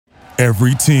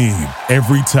Every team,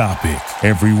 every topic,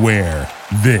 everywhere.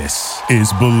 This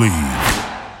is Believe.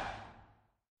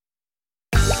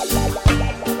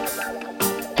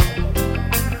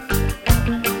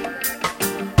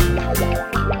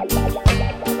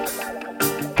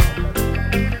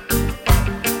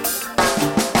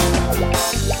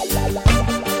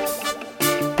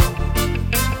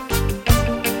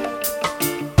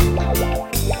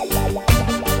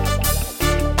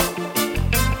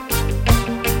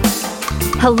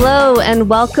 Hello and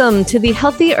welcome to the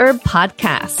Healthy Herb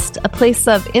Podcast, a place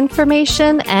of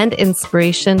information and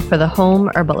inspiration for the home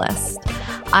herbalist.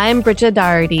 I'm Bridget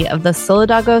Doherty of the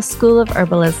Solidago School of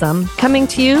Herbalism, coming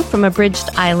to you from a bridged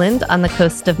island on the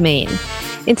coast of Maine.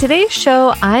 In today's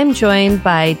show, I'm joined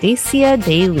by Dacia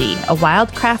Dailey, a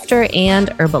wildcrafter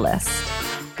and herbalist.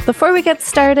 Before we get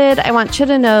started, I want you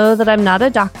to know that I'm not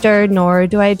a doctor, nor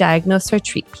do I diagnose or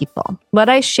treat people. What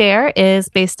I share is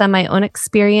based on my own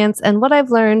experience and what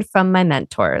I've learned from my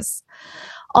mentors.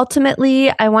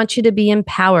 Ultimately, I want you to be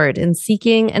empowered in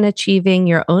seeking and achieving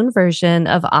your own version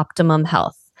of optimum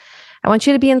health. I want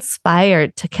you to be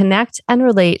inspired to connect and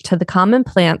relate to the common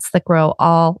plants that grow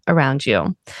all around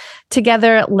you.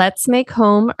 Together, let's make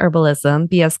home herbalism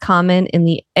be as common in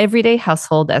the everyday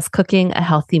household as cooking a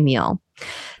healthy meal.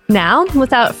 Now,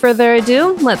 without further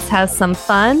ado, let's have some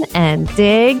fun and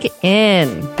dig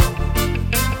in.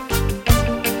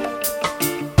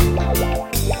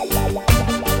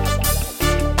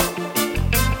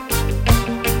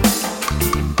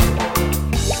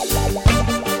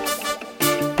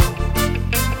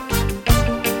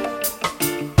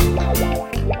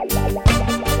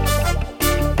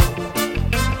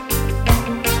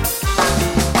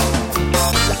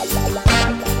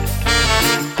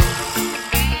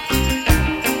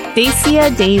 Dacia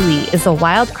Dailey is a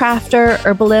wildcrafter,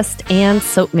 herbalist, and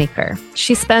soap maker.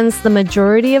 She spends the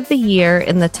majority of the year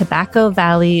in the Tobacco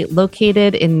Valley,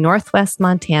 located in northwest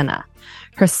Montana.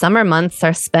 Her summer months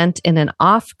are spent in an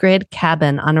off-grid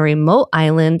cabin on a remote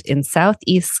island in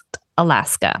southeast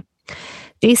Alaska.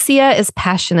 Dacia is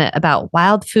passionate about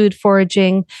wild food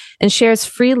foraging and shares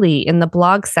freely in the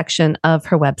blog section of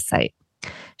her website.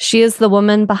 She is the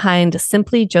woman behind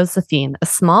Simply Josephine, a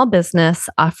small business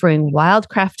offering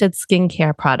wildcrafted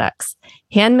skincare products,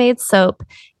 handmade soap,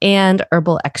 and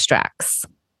herbal extracts.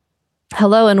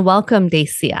 Hello and welcome,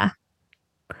 Dacia.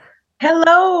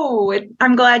 Hello,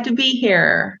 I'm glad to be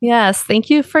here. Yes,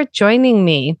 thank you for joining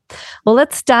me. Well,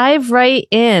 let's dive right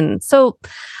in. So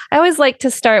I always like to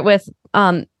start with,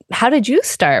 how did you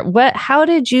start? How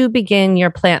did you begin your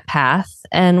plant path,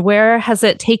 and where has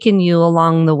it taken you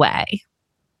along the way?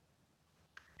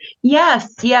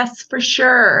 Yes, for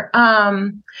sure.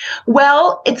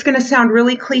 Well, it's going to sound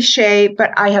really cliche,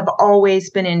 but I have always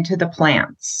been into the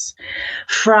plants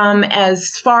from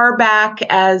as far back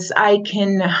as I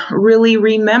can really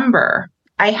remember.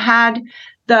 I had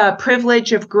the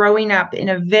privilege of growing up in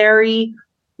a very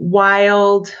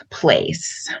wild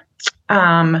place.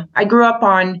 I grew up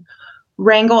on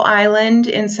Wrangell Island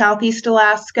in southeast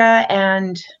Alaska,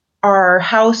 and our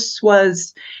house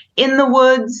was in the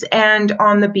woods and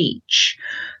on the beach.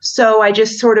 So I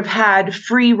just sort of had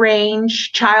free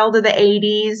range, child of the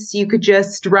 80s. You could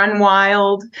just run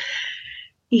wild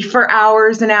for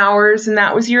hours and hours, and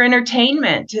that was your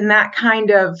entertainment. And that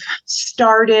kind of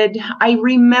started. I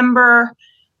remember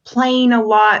playing a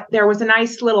lot. There was a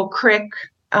nice little creek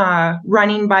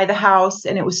running by the house,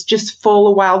 and it was just full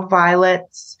of wild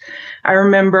violets. I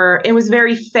remember it was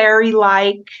very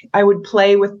fairy-like. I would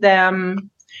play with them.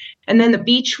 And then the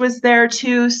beach was there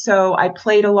too, so I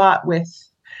played a lot with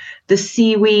the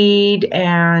seaweed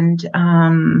and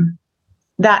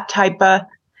that type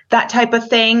of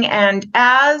thing. And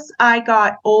as I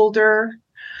got older,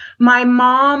 my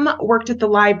mom worked at the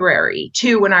library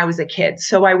too when I was a kid,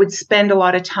 so I would spend a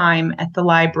lot of time at the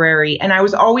library. And I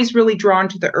was always really drawn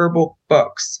to the herbal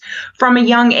books from a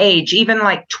young age, even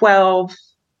like 12,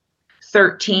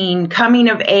 13, coming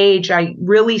of age. I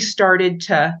really started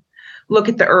to look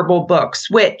at the herbal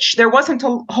books, which there wasn't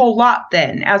a whole lot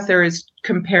then as there is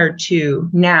compared to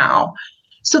now.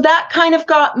 So that kind of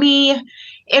got me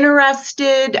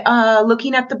interested,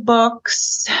 looking at the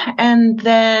books. And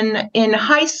then in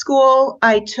high school,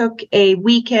 I took a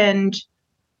weekend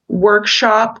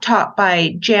workshop taught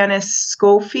by Janice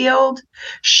Schofield.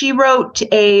 She wrote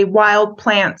a wild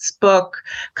plants book,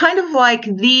 kind of like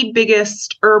the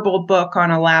biggest herbal book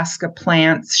on Alaska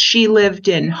plants. She lived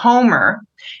in Homer.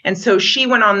 And so she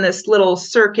went on this little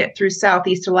circuit through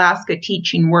Southeast Alaska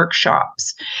teaching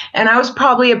workshops. And I was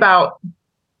probably about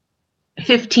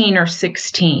 15 or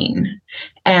 16.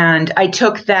 And I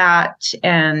took that,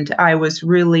 and I was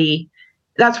really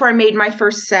that's where I made my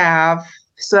first salve.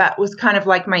 So that was kind of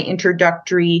like my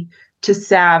introductory to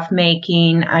salve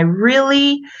making. I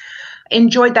really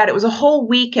enjoyed that. It was a whole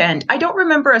weekend. I don't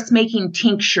remember us making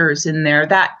tinctures in there.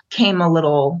 That came a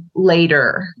little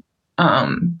later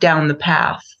down the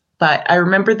path. But I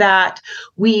remember that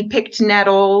we picked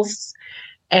nettles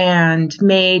and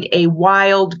made a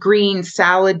wild green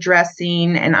salad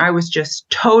dressing. And I was just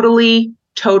totally,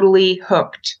 totally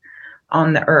hooked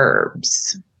on the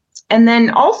herbs. And then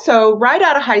also, right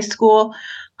out of high school,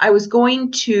 I was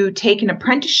going to take an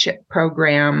apprenticeship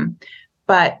program,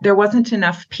 but there wasn't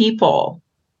enough people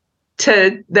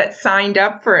that signed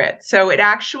up for it. So it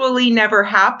actually never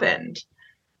happened.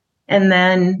 And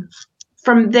then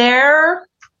from there,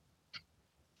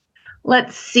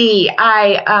 let's see,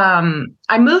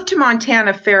 I moved to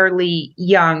Montana fairly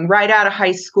young. Right out of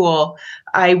high school,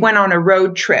 I went on a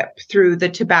road trip through the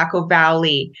Tobacco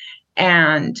Valley,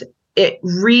 and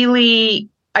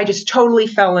I just totally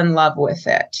fell in love with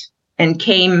it and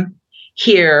came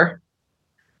here.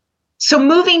 So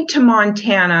moving to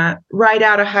Montana right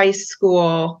out of high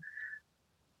school,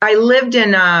 I lived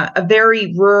in a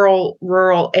very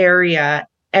rural area,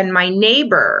 and my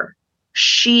neighbor,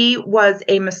 she was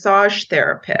a massage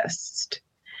therapist,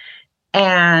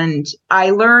 and I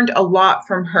learned a lot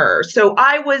from her. So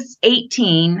I was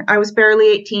barely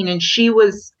 18, and she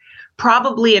was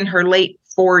probably in her late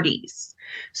 40s.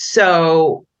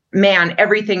 So man,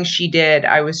 everything she did,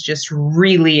 I was just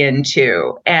really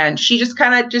into. And she just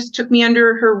kind of just took me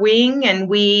under her wing, and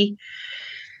we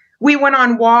went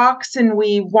on walks and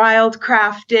we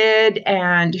wildcrafted,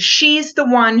 and she's the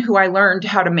one who I learned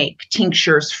how to make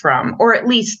tinctures from, or at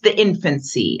least the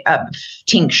infancy of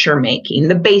tincture making,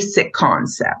 the basic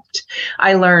concept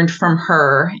I learned from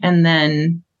her. And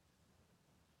then,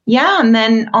 and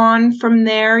then on from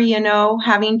there,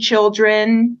 having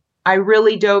children, I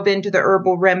really dove into the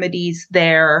herbal remedies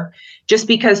there just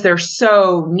because they're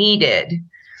so needed.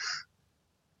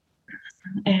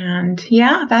 And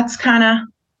that's kind of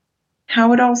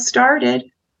how it all started.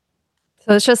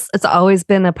 So it's always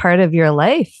been a part of your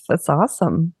life. That's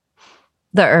awesome.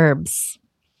 The herbs.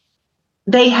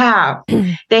 They have.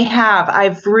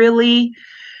 I've really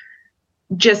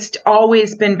just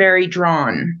always been very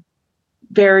drawn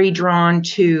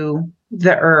to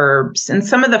the herbs. And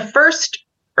some of the first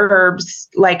herbs,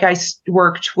 like I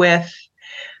worked with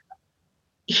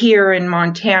here in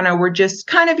Montana, were just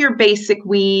kind of your basic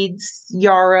weeds,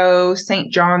 yarrow,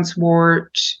 St. John's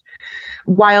wort,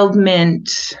 wild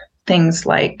mint, things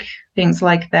like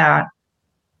that.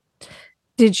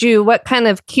 What kind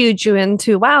of cued you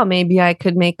into, wow, maybe I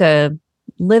could make a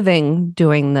living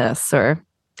doing this, or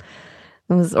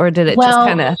did it just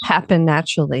kind of happen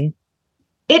naturally?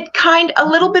 A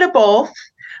little bit of both.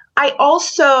 I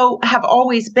also have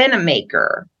always been a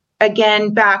maker.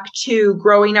 Again, back to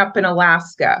growing up in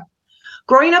Alaska.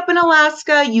 Growing up in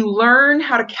Alaska, you learn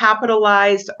how to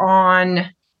capitalize on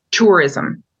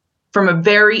tourism from a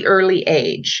very early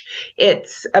age.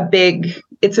 It's a big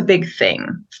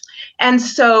thing. And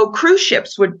so cruise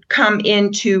ships would come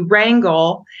into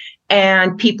Wrangell,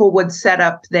 and people would set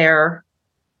up their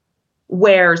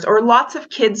wares, or lots of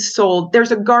kids sold.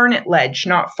 There's a garnet ledge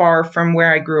not far from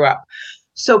where I grew up.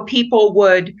 So people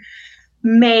would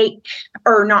chip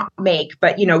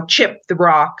the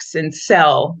rocks and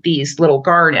sell these little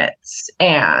garnets.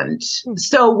 And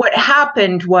so what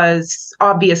happened was,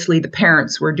 obviously the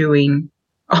parents were doing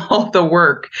all the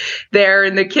work there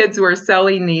and the kids were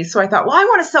selling these. So I thought, well, I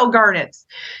want to sell garnets.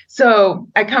 So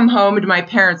I come home to my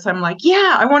parents. I'm like,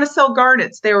 yeah, I want to sell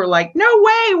garnets. They were like, no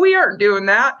way, we aren't doing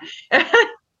that.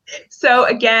 So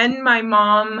again, my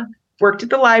mom worked at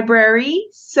the library.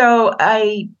 So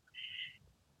I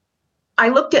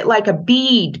looked at like a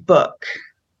bead book,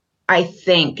 I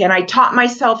think, and I taught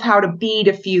myself how to bead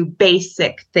a few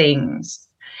basic things.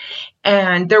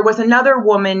 And there was another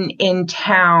woman in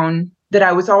town that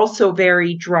I was also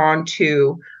very drawn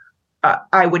to.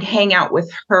 I would hang out with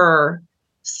her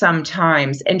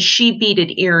sometimes, and she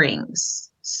beaded earrings.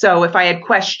 So if I had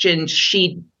questions,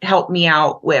 she'd help me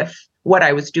out with what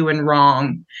I was doing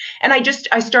wrong. And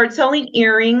I started selling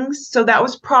earrings. So that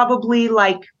was probably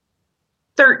like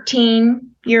 13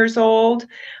 years old.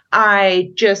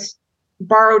 I just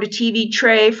borrowed a TV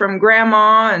tray from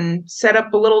grandma and set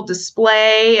up a little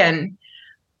display, and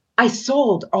I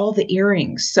sold all the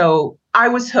earrings. So I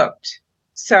was hooked.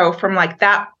 So from like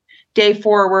that day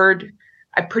forward,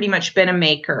 I've pretty much been a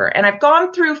maker, and I've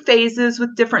gone through phases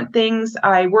with different things.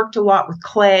 I worked a lot with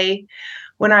clay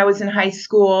when I was in high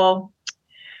school.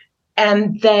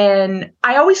 And then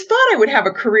I always thought I would have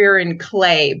a career in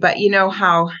clay, but you know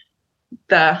how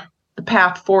the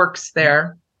path forks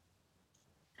there.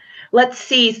 let's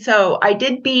see. So I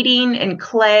did beading and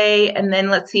clay, and then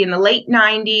let's see, in the late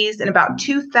 90s and about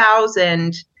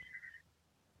 2000,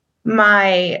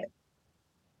 my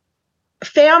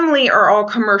family are all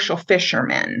commercial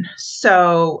fishermen.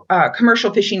 So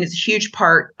commercial fishing is a huge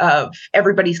part of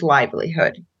everybody's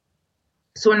livelihood.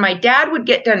 So when my dad would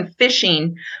get done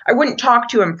fishing, I wouldn't talk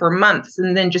to him for months.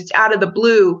 And then just out of the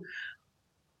blue,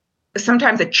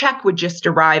 sometimes a check would just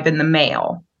arrive in the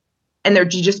mail. And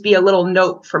there'd just be a little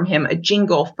note from him, a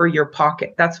jingle for your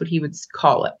pocket. That's what he would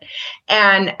call it.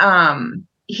 And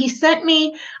he sent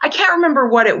me, I can't remember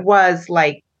what it was,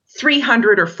 like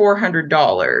 $300 or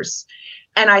 $400.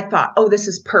 And I thought, oh, this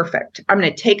is perfect. I'm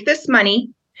going to take this money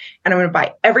and I'm going to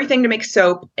buy everything to make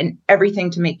soap and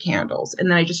everything to make candles. And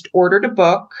then I just ordered a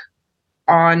book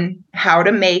on how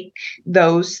to make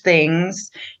those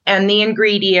things and the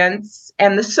ingredients,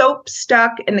 and the soap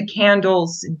stuck and the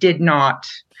candles did not.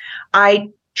 I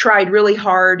tried really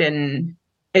hard and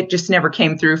it just never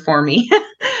came through for me.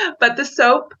 But the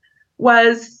soap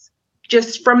was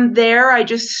just, from there, I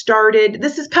just started.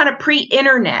 This is kind of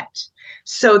pre-internet.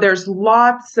 So there's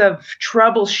lots of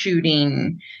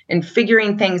troubleshooting and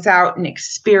figuring things out and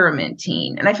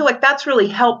experimenting. And I feel like that's really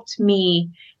helped me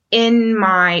in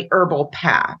my herbal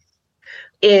path,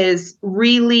 is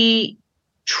really,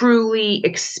 truly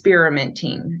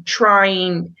experimenting,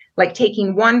 trying, like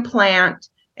taking one plant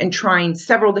and trying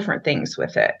several different things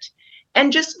with it,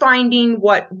 and just finding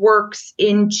what works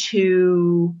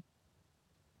into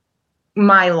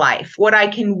my life, what I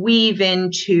can weave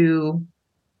into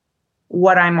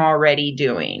what I'm already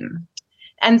doing.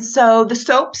 And so the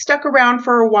soap stuck around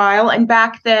for a while. And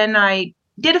back then I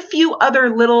did a few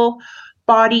other little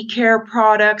body care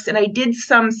products, and I did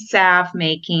some salve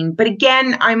making. But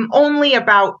again, I'm only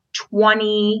about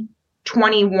 20,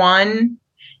 21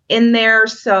 in there.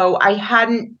 So I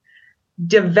hadn't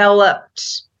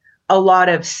developed a lot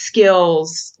of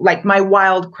skills. Like my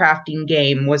wild crafting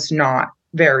game was not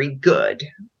very good.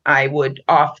 I would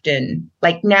often,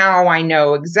 like now I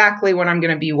know exactly what I'm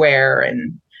going to be where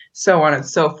and so on and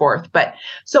so forth. But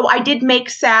so I did make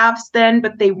salves then,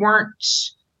 but they weren't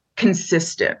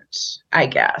consistent, I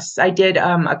guess. I did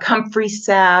a comfrey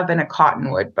salve and a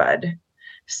cottonwood bud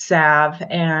salve.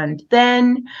 And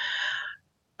then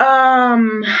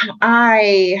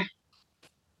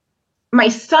my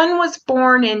son was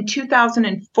born in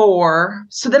 2004.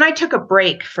 So then I took a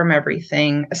break from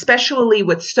everything, especially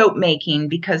with soap making,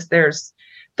 because there's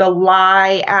the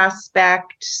lye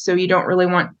aspect. So you don't really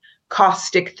want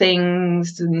caustic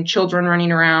things and children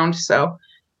running around. So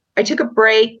I took a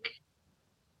break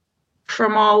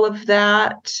from all of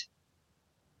that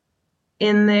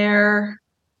in there,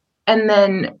 and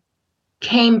then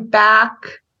came back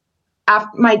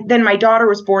after my daughter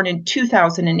was born in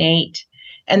 2008.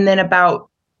 And then about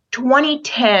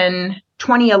 2010,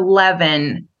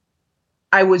 2011,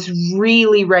 I was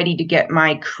really ready to get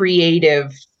my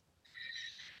creative,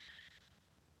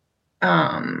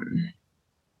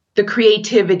 the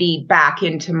creativity back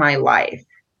into my life.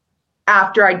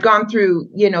 After I'd gone through,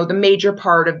 the major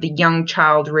part of the young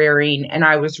child rearing, and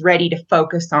I was ready to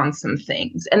focus on some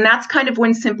things. And that's kind of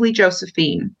when Simply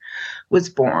Josephine was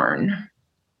born.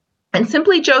 And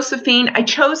Simply Josephine, I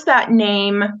chose that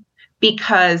name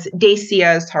because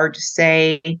Dacia is hard to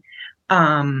say,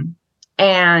 and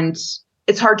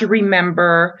it's hard to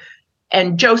remember.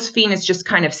 And Josephine is just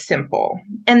kind of simple.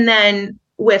 And then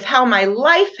with how my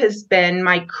life has been,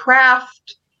 my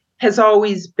craft has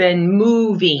always been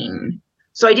moving.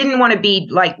 So I didn't want to be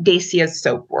like Dacia's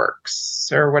Soap Works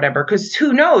or whatever, because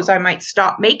who knows, I might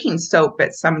stop making soap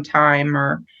at some time,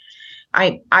 or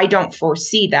I don't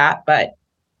foresee that, but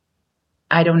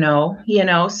I don't know,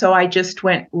 so I just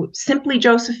went Simply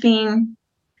Josephine.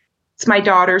 It's my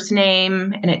daughter's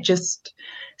name, and it just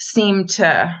seemed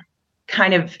to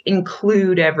kind of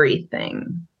include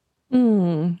everything.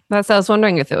 I was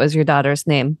wondering if it was your daughter's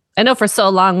name. I know for so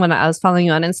long when I was following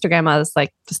you on Instagram, I was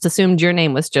like, just assumed your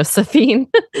name was Josephine.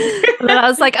 And then I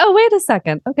was like, oh, wait a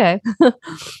second. Okay.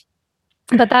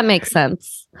 But that makes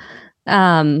sense.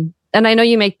 And I know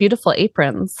you make beautiful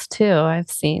aprons too,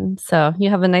 I've seen. So you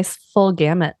have a nice full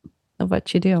gamut of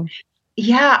what you do.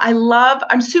 Yeah,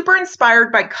 I'm super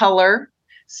inspired by color.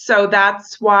 So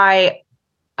that's why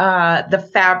the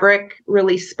fabric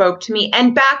really spoke to me.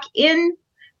 And back in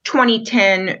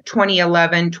 2010,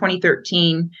 2011,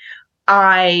 2013,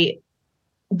 I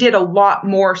did a lot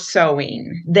more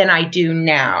sewing than I do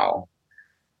now.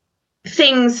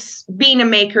 Things, being a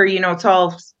maker, it's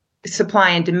all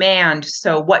supply and demand.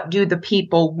 So what do the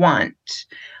people want?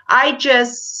 I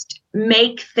just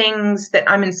make things that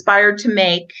I'm inspired to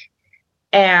make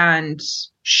and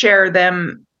share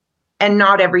them and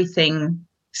not everything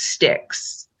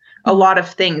sticks. A lot of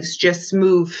things just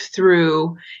move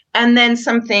through, and then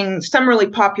some really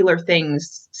popular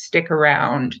things stick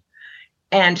around.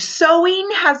 And sewing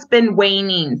has been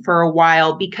waning for a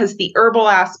while because the herbal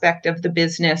aspect of the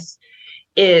business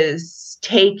is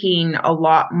taking a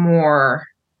lot more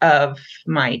of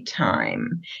my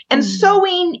time. And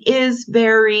sewing is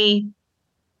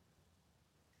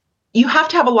you have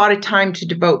to have a lot of time to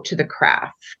devote to the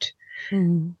craft.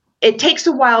 It takes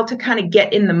a while to kind of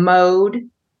get in the mode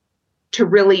to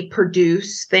really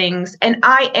produce things. And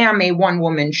I am a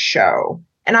one-woman show,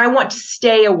 and I want to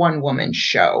stay a one-woman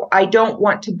show. I don't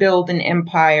want to build an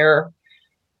empire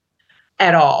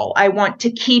at all. I want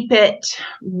to keep it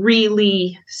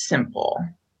really simple.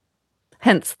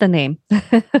 Hence the name.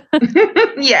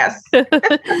 Yes.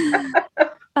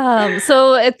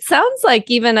 So it sounds like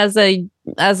even as a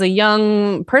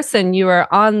young person, you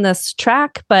were on this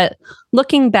track, but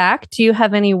looking back, do you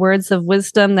have any words of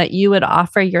wisdom that you would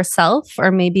offer yourself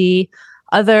or maybe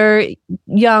other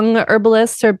young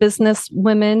herbalists or business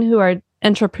women who are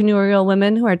entrepreneurial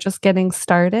women who are just getting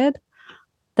started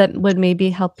that would maybe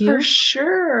help you? For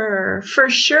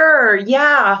sure.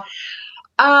 Yeah.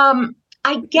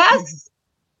 I guess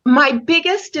my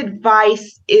biggest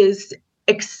advice is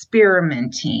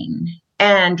experimenting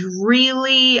and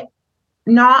really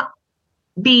not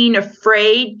being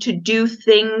afraid to do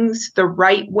things the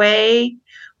right way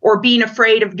or being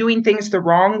afraid of doing things the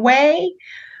wrong way.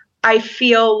 I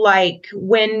feel like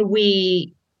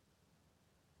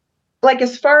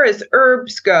as far as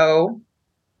herbs go,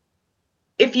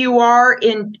 if you are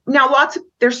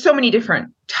there's so many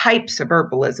different types of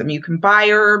herbalism. You can buy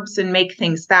herbs and make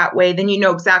things that way, then you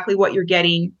know exactly what you're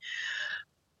getting.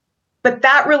 But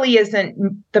that really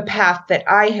isn't the path that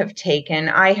I have taken.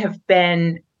 I have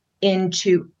been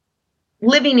into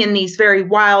living in these very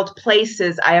wild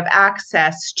places. I have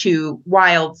access to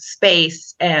wild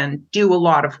space and do a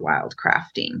lot of wild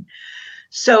crafting.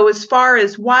 So as far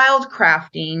as wild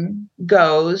crafting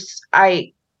goes,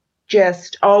 I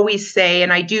just always say,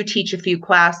 and I do teach a few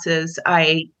classes,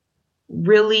 I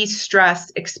really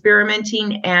stress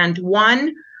experimenting and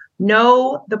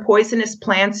know the poisonous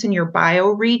plants in your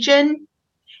bioregion,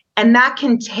 and that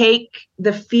can take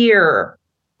the fear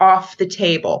off the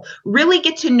table. Really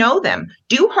get to know them.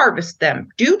 Do harvest them.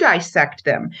 Do dissect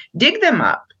them. Dig them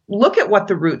up. Look at what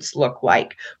the roots look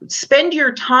like. Spend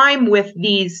your time with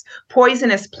these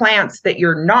poisonous plants that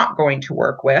you're not going to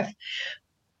work with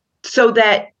so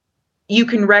that you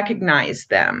can recognize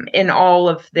them in all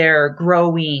of their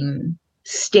growing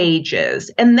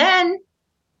stages. And then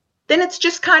it's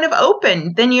just kind of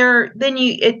open.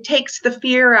 It takes the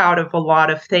fear out of a lot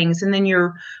of things. And then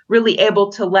you're really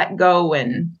able to let go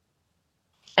and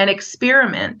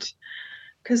experiment,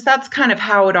 because that's kind of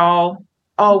how it all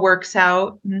works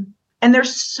out. And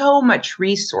there's so much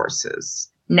resources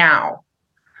now,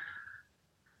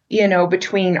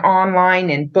 between online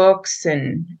and books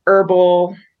and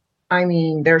herbal. I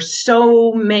mean, there's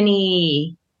so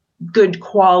many good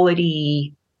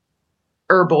quality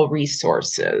herbal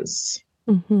resources.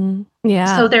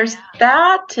 Yeah. So there's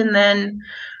that. And then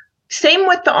same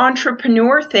with the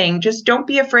entrepreneur thing. Just don't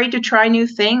be afraid to try new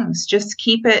things. Just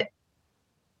keep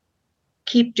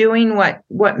doing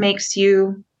what makes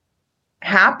you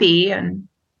happy, and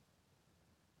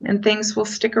things will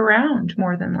stick around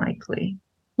more than likely.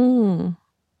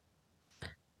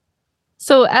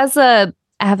 So as a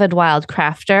avid wild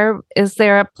crafter, is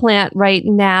there a plant right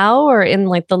now or in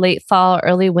like the late fall,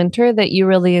 early winter that you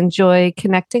really enjoy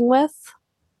connecting with?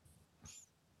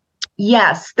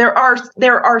 Yes, there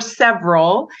are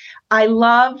several. I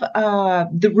love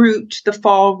the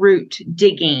fall root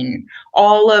digging.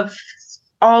 All of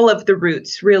the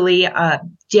roots, really,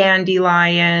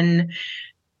 dandelion,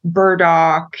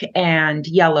 burdock, and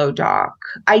yellow dock.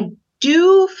 I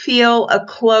do feel a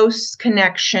close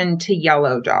connection to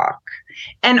yellow dock.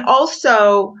 And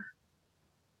also,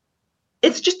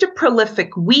 it's just a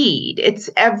prolific weed. It's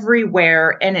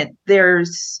everywhere, and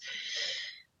there's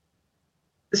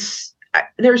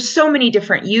so many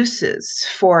different uses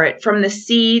for it. From the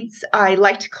seeds, I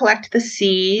like to collect the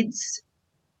seeds,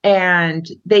 and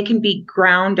they can be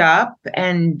ground up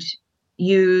and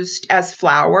used as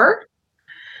flour.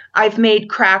 I've made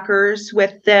crackers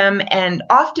with them, and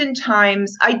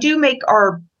oftentimes I do make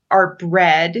our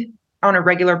bread on a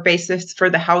regular basis for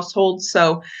the household.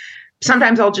 So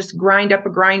sometimes I'll just grind up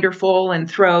a grinder full and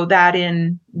throw that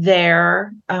in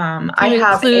there. I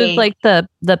include like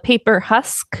the paper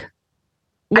husk.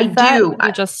 I do.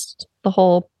 I just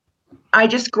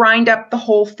grind up the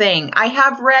whole thing. I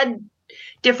have read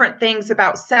different things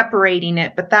about separating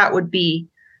it, but that would be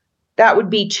that would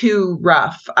be too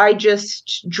rough. I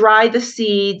just dry the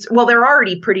seeds. Well, they're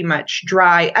already pretty much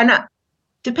dry, and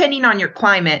depending on your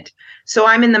climate. So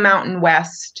I'm in the Mountain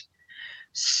West,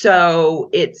 so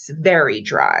it's very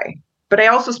dry. But I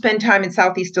also spend time in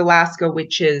Southeast Alaska,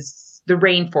 which is the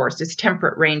rainforest. It's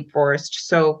temperate rainforest,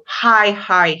 so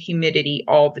high humidity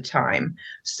all the time.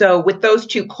 So with those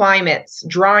two climates,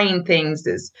 drying things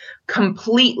is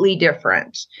completely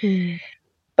different. Mm.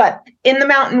 But in the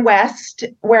Mountain West,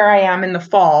 where I am in the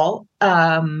fall,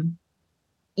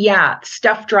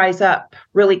 stuff dries up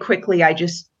really quickly. I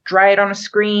just dry it on a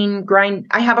screen, grind.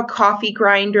 I have a coffee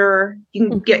grinder. You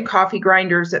can get coffee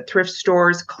grinders at thrift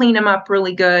stores, clean them up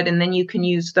really good. And then you can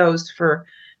use those for,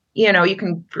 you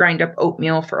can grind up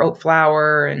oatmeal for oat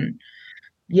flour and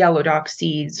yellow dock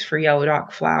seeds for yellow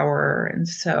dock flour. And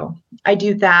so I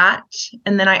do that.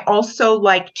 And then I also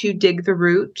like to dig the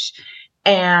root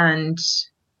and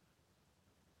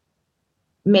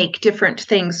make different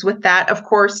things with that. Of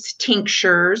course,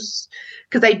 tinctures,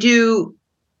 because I do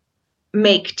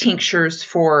make tinctures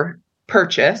for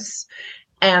purchase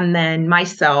and then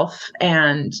myself.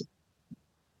 And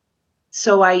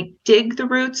so I dig the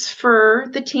roots for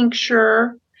the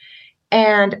tincture.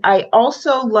 And I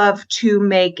also love to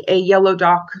make a yellow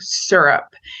dock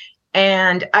syrup.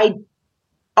 And I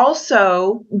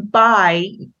also buy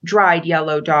dried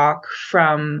yellow dock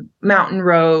from Mountain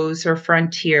Rose or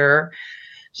Frontier,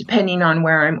 depending on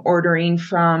where I'm ordering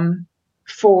from,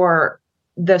 for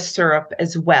the syrup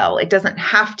as well. It doesn't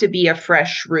have to be a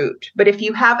fresh root, but if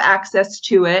you have access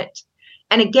to it,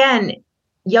 and again,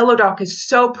 yellow dock is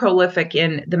so prolific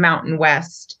in the Mountain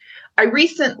West. I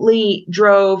recently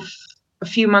a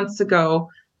few months ago,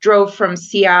 drove from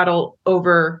Seattle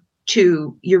over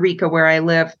to Eureka, where I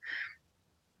live.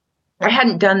 I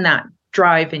hadn't done that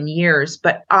drive in years,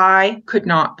 but I could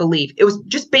not believe it was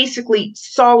just basically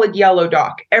solid yellow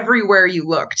dock everywhere you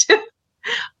looked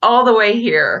all the way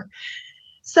here.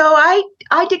 So I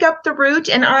dig up the root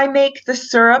and I make the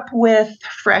syrup with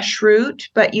fresh root,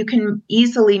 but you can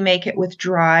easily make it with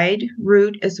dried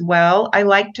root as well. I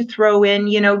like to throw in,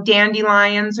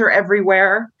 dandelions are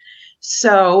everywhere.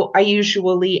 So I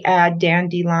usually add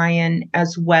dandelion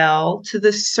as well to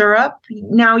the syrup.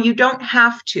 Now you don't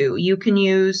have to. You can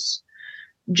use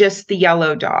just the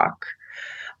yellow dock.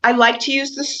 I like to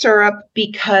use the syrup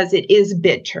because it is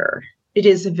bitter. It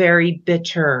is a very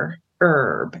bitter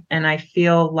herb. And I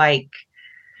feel like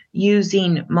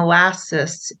using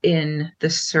molasses in the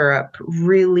syrup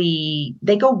really,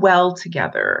 they go well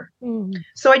together. Mm.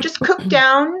 So I just cook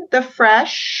down the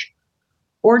fresh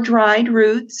or dried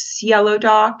roots, yellow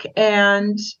dock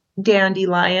and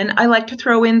dandelion. I like to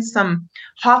throw in some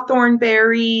hawthorn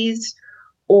berries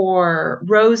or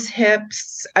rose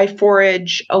hips. I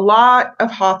forage a lot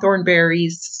of hawthorn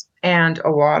berries and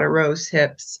a lot of rose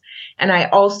hips. And I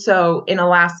also, in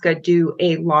Alaska, do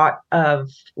a lot of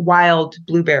wild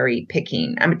blueberry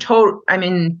picking. I'm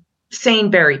an insane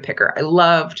berry picker. I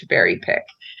love to berry pick.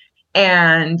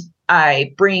 And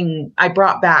I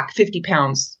brought back 50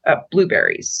 pounds of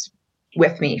blueberries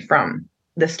with me from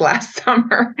this last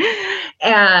summer.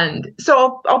 And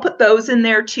so I'll put those in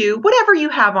there too, whatever you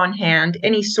have on hand,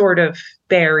 any sort of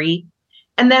berry.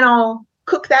 And then I'll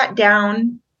cook that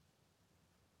down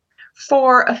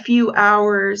for a few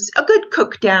hours, a good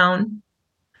cook down,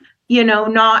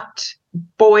 not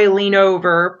boiling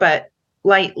over, but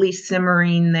lightly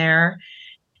simmering there.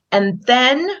 And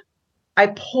then I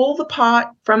pull the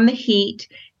pot from the heat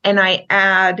and I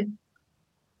add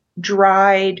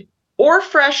dried or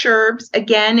fresh herbs.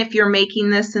 Again, if you're making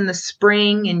this in the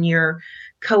spring and you're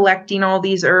collecting all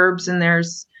these herbs and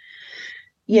there's,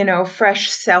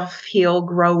 fresh self-heal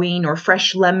growing or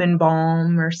fresh lemon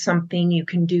balm or something, you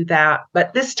can do that.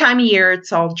 But this time of year,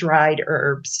 it's all dried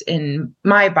herbs in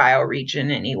my bioregion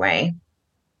anyway.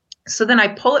 So then I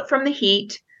pull it from the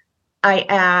heat. I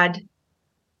add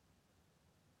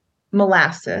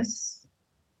molasses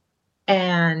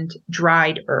and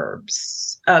dried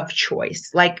herbs of choice.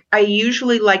 Like I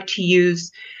usually like to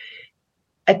use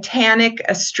a tannic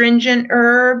astringent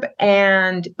herb,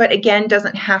 but again,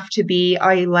 doesn't have to be.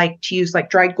 I like to use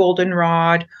like dried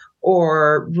goldenrod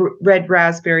or red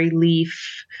raspberry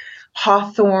leaf,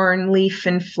 hawthorn leaf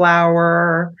and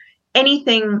flower,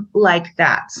 anything like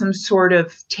that, some sort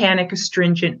of tannic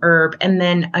astringent herb, and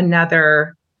then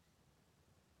another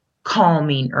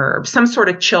calming herb, some sort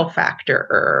of chill factor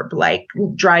herb, like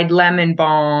dried lemon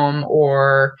balm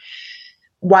or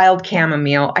wild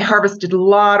chamomile. I harvested a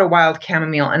lot of wild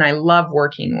chamomile and I love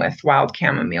working with wild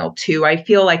chamomile too. I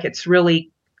feel like it's really,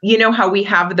 how we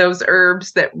have those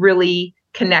herbs that really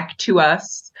connect to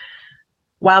us.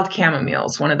 Wild chamomile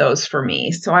is one of those for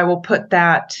me. So I will put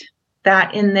that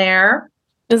that in there.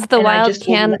 Is the wild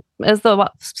chamomile, is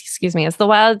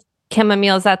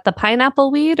that the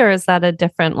pineapple weed or is that a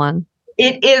different one?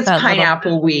 It is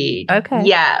pineapple weed. Okay.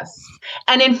 Yes.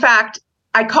 And in fact,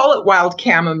 I call it wild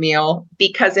chamomile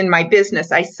because in my business,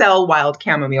 I sell wild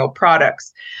chamomile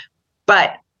products.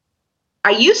 But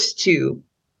I used to,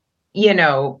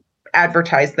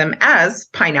 advertise them as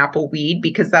pineapple weed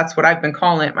because that's what I've been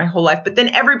calling it my whole life. But then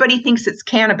everybody thinks it's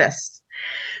cannabis.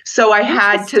 So I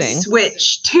had to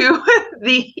switch to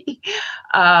the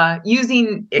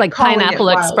using it, like Pineapple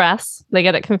Express. They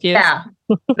get it confused. Yeah,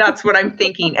 that's what I'm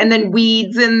thinking. And then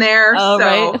weeds in there. Oh, so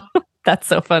right. That's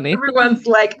so funny. Everyone's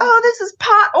like, "Oh, this is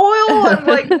pot oil." I'm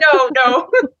like, no.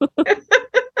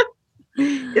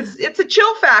 It's a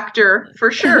chill factor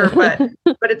for sure, but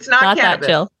it's not cannabis. That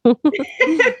chill.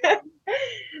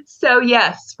 So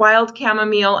yes, wild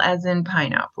chamomile as in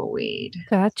pineapple weed.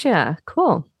 Gotcha.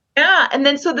 Cool. Yeah. And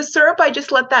then so the syrup, I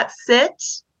just let that sit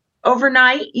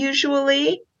overnight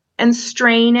usually and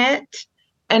strain it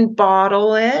and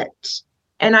bottle it.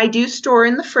 And I do store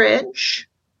in the fridge.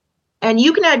 And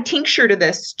you can add tincture to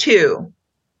this too.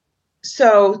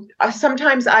 So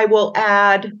sometimes I will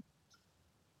add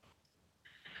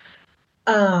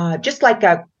just like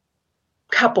a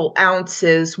couple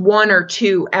ounces, 1 or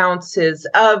 2 ounces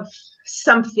of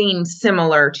something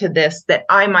similar to this that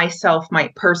I myself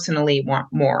might personally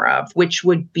want more of, which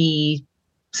would be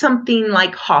something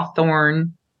like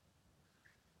hawthorn,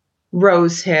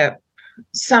 rosehip,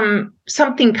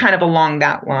 something kind of along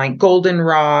that line.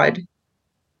 Goldenrod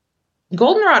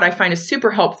I find is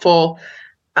super helpful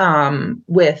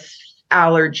with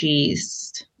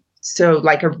allergies. So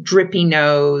like a drippy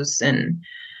nose, and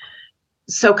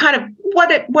so kind of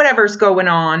whatever's going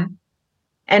on.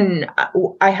 And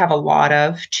I have a lot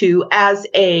of too. As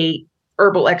a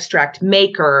herbal extract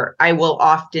maker, I will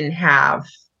often have,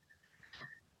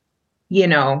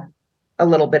 a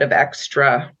little bit of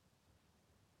extra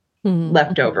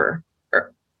leftover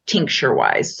or tincture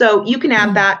wise. So you can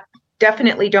add that.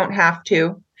 Definitely don't have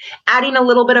to. Adding a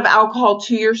little bit of alcohol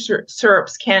to your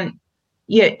syrups can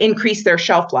increase their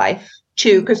shelf life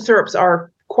too, because syrups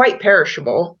are quite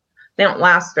perishable. They don't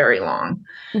last very long.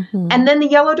 Mm-hmm. And then the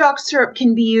yellow dock syrup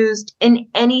can be used in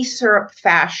any syrup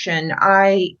fashion.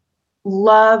 I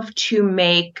love to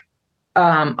make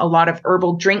a lot of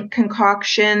herbal drink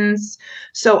concoctions.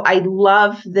 So I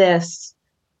love this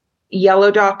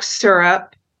yellow dock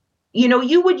syrup.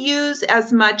 You would use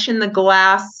as much in the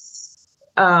glass,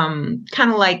 kind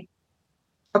of like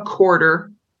a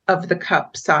quarter of the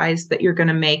cup size that you're going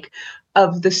to make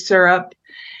of the syrup,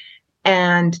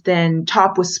 and then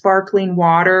top with sparkling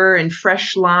water, and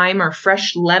fresh lime or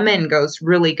fresh lemon goes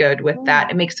really good with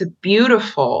that. It makes a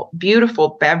beautiful,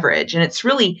 beautiful beverage, and it's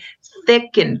really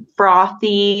thick and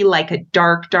frothy, like a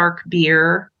dark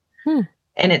beer.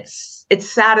 And it's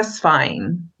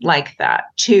satisfying like that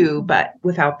too, but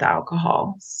without the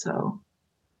alcohol. So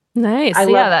nice.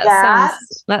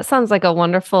 That sounds like a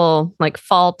wonderful, like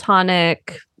fall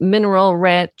tonic, mineral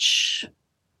rich,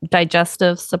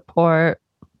 digestive support,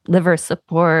 liver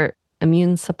support,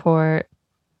 immune support.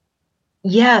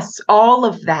 Yes, all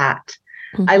of that.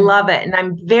 Mm-hmm. I love it. And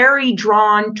I'm very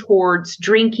drawn towards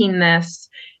drinking this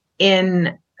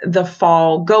in the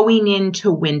fall, going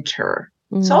into winter.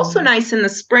 It's also nice in the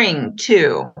spring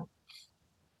too.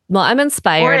 Well, I'm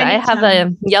inspired. I have a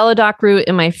yellow dock root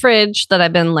in my fridge that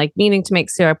I've been like meaning to make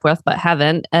syrup with, but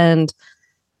haven't. And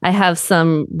I have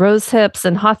some rose hips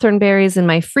and hawthorn berries in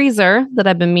my freezer that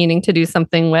I've been meaning to do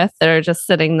something with that are just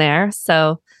sitting there.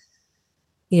 So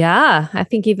yeah, I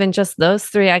think even just those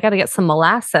 3, I got to get some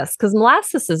molasses, because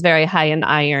molasses is very high in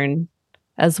iron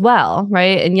as well,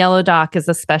 right? And yellow dock is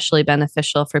especially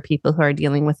beneficial for people who are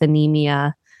dealing with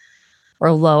anemia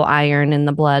or low iron in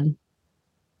the blood.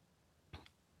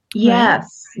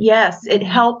 Yes, right? Yes. It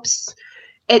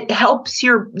helps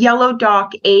your yellow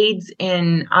dock aids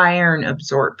in iron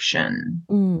absorption.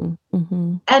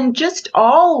 Mm-hmm. And just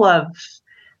all of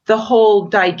the whole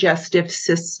digestive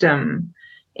system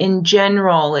in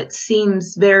general. It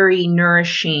seems very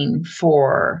nourishing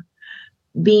for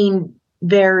being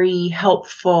very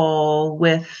helpful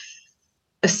with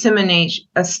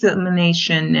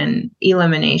assimilation and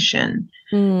elimination.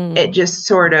 It just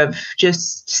sort of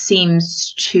just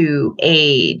seems to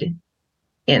aid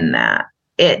in that.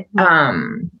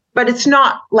 But it's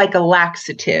not like a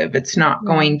laxative. It's not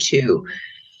going to,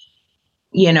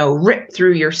 rip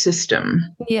through your system.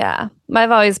 Yeah.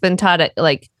 I've always been taught it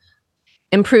like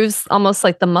improves almost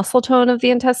like the muscle tone of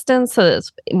the intestine. So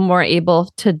it's more able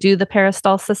to do the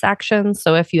peristalsis action.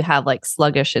 So if you have like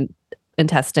sluggish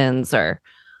intestines, or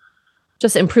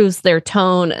just improves their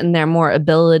tone and their more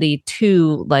ability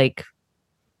to like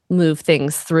move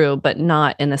things through, but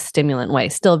not in a stimulant way.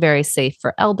 Still very safe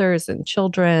for elders and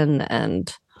children,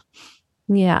 and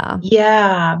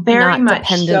Yeah, very not much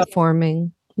dependent so.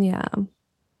 forming. Yeah.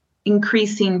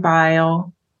 Increasing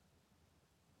bile.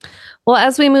 Well,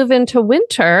 as we move into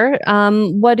winter,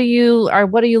 what are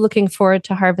you looking forward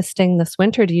to harvesting this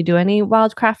winter? Do you do any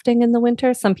wild crafting in the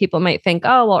winter? Some people might think,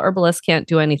 oh, well, herbalists can't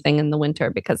do anything in the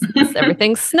winter because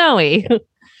everything's snowy.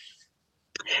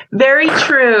 Very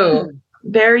true.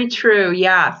 Very true.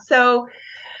 Yeah. So,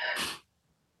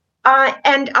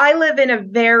 and I live in a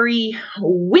very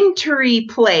wintry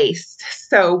place.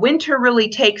 So winter really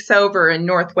takes over in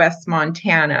Northwest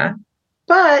Montana,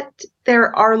 but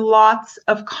there are lots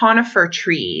of conifer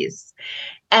trees,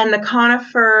 and the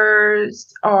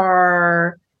conifers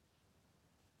are,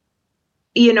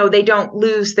 they don't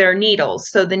lose their needles.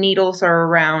 So the needles are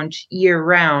around year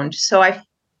round. So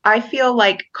I feel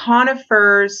like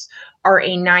conifers are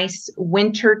a nice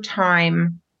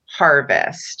wintertime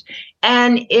harvest.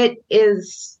 And it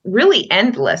is really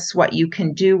endless what you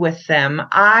can do with them.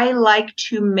 I like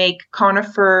to make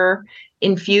conifer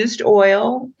infused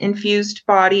oil, infused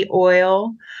body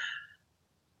oil.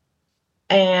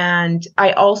 And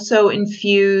I also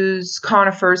infuse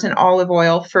conifers in olive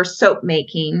oil for soap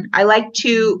making. I like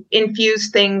to infuse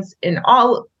things in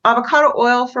avocado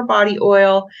oil for body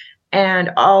oil and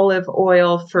olive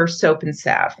oil for soap and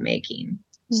salve making.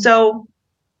 So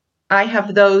I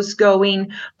have those going.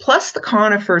 Plus, the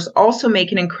conifers also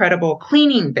make an incredible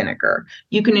cleaning vinegar.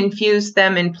 You can infuse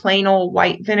them in plain old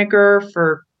white vinegar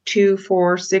for 2,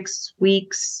 4, 6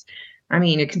 weeks. I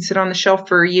mean, it can sit on the shelf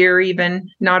for a year even,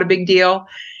 not a big deal.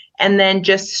 And then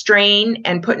just strain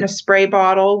and put in a spray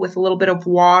bottle with a little bit of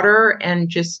water,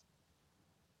 and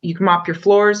you can mop your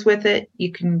floors with it.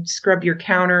 You can scrub your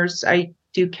counters. I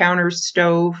do counters,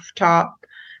 stove, top,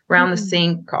 around the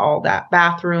sink, all that,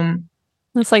 bathroom.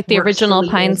 It's like the original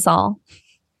Pine Sol.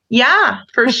 Yeah,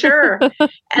 for sure.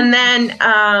 And then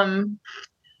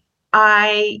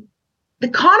the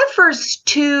conifers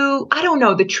too, I don't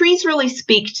know, the trees really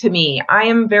speak to me. I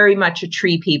am very much a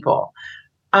tree people.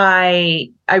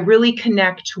 I really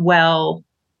connect well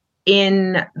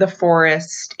in the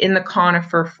forest, in the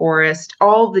conifer forest,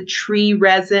 all the tree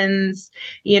resins,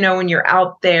 when you're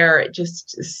out there, it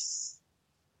just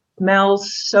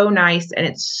smells so nice, and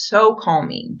it's so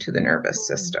calming to the nervous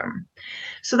system.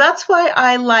 So that's why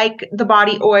I like the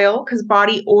body oil, because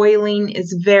body oiling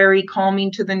is very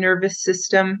calming to the nervous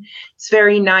system. It's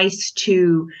very nice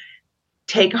to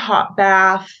take a hot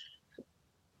bath,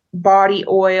 body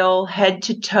oil, head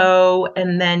to toe,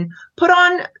 and then put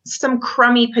on some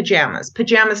crummy pajamas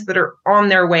that are on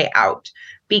their way out,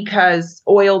 because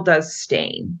oil does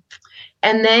stain.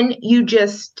 And then you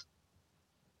just,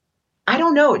 I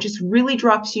don't know, it just really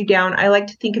drops you down. I like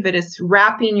to think of it as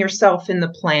wrapping yourself in the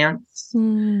plants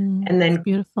and then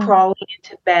crawling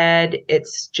into bed.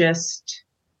 It's just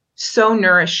so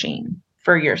nourishing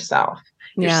for yourself,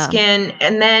 your skin.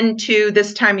 And then to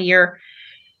this time of year,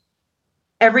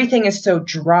 everything is so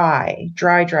dry.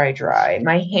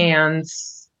 My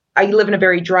hands, I live in a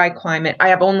very dry climate. I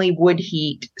have only wood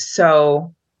heat.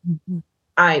 So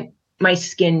my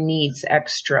skin needs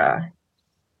extra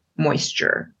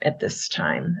moisture at this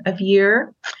time of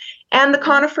year. And the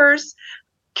conifers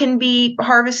can be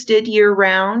harvested year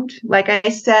round. Like I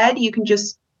said, you can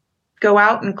just go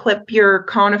out and clip your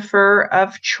conifer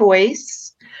of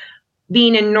choice.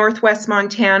 Being in Northwest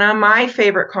Montana, my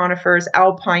favorite conifer is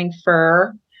alpine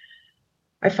fir.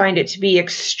 I find it to be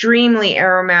extremely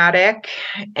aromatic,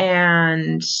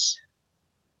 and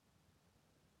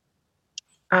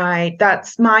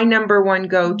that's my number one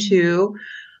go-to.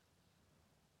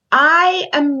 I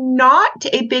am not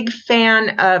a big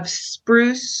fan of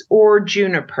spruce or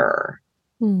juniper.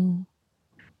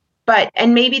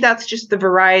 And maybe that's just the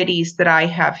varieties that I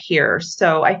have here.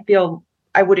 So I feel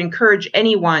I would encourage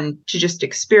anyone to just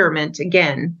experiment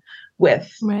again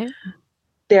with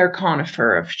their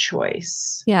conifer of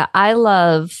choice. Yeah, I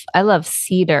love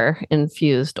cedar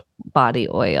infused body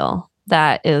oil.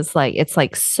 That is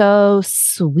it's so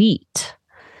sweet.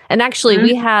 And actually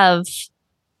we have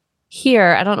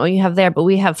here, I don't know what you have there, but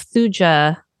we have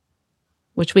thuja,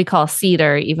 which we call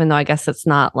cedar, even though I guess it's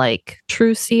not like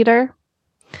true cedar.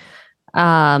 It's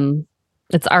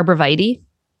arborvitae,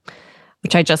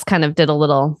 which I just kind of did a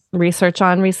little research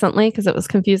on recently because it was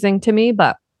confusing to me,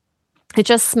 but it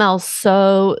just smells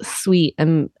so sweet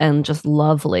and just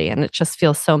lovely. And it just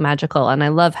feels so magical. And I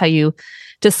love how you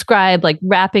describe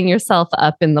wrapping yourself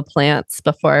up in the plants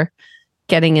before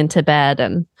getting into bed.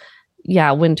 And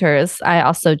winters, I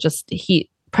also just heat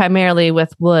primarily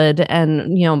with wood.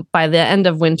 And, by the end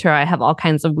of winter, I have all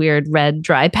kinds of weird red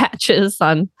dry patches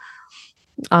on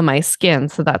on my skin.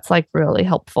 So that's like really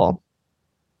helpful.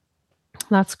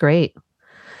 That's great.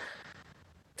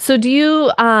 So do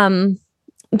you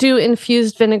do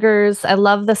infused vinegars? I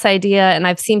love this idea. And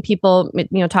I've seen people,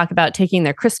 talk about taking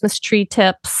their Christmas tree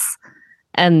tips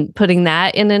and putting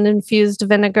that in an infused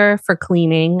vinegar for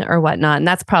cleaning or whatnot. And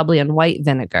that's probably in white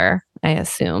vinegar, I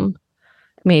assume.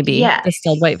 Maybe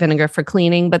distilled white vinegar for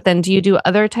cleaning. But then do you do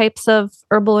other types of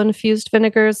herbal infused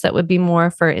vinegars that would be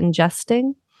more for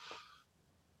ingesting?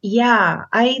 Yeah,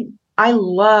 I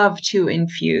love to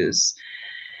infuse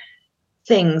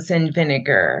things in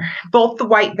vinegar, both the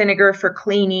white vinegar for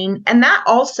cleaning, and that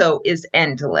also is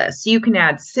endless. You can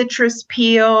add citrus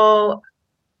peel,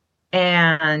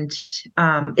 and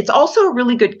it's also a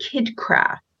really good kid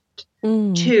craft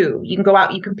too. You can go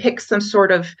out, you can pick some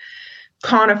sort of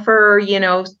conifer,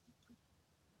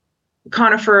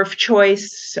 conifer of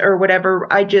choice or whatever.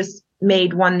 I just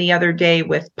made one the other day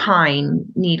with pine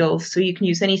needles. So you can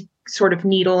use any sort of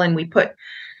needle, and we put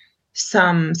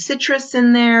some citrus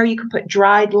in there. You can put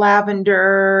dried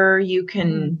lavender.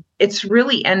 It's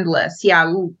really endless.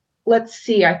 Yeah. Let's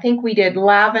see. I think we did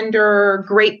lavender,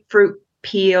 grapefruit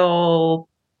peel,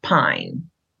 pine.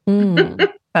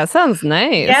 That sounds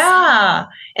nice. Yeah.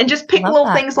 And just pick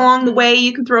little things along the way.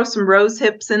 You can throw some rose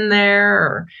hips in there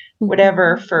or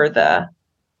whatever for the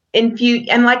infuse.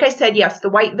 And like I said, yes, the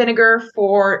white vinegar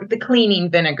for the cleaning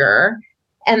vinegar.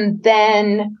 And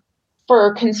then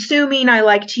for consuming, I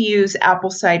like to use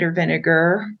apple cider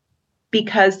vinegar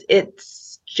because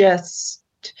it's just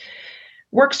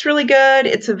works really good.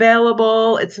 It's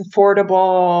available. It's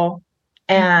affordable.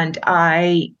 And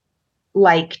I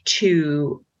like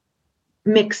to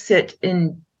mix it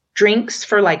in drinks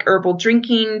for like herbal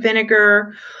drinking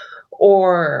vinegar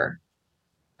or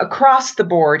across the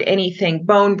board, anything,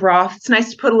 bone broth. It's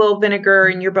nice to put a little vinegar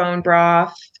in your bone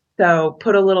broth. So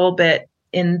put a little bit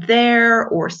in there,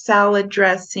 or salad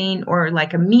dressing, or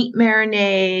like a meat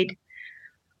marinade,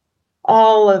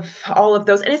 all of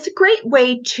those. And it's a great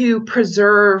way to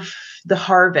preserve the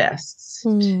harvests.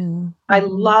 I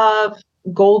love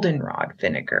goldenrod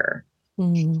vinegar.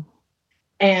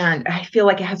 And I feel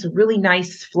like it has a really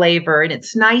nice flavor, and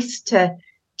it's nice to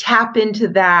tap into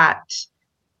that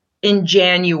in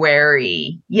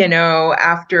January,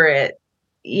 after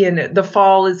the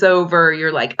fall is over.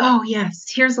 You're like, oh yes,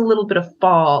 here's a little bit of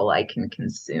fall I can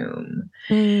consume.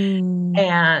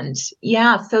 And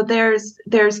yeah, so there's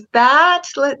that.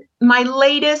 My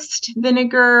latest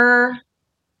vinegar.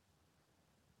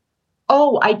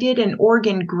 Oh, I did an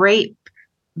Oregon grape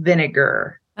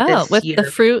vinegar. Oh, with the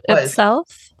fruit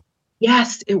itself?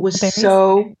 Yes, it was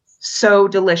so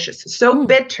delicious. So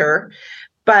bitter,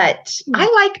 but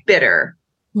I like bitter.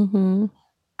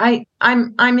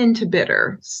 I'm into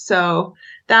bitter. So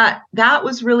that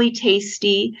was really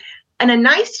tasty. And a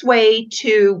nice way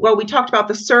we talked about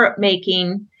the syrup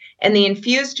making, and the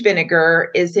infused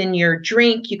vinegar is in your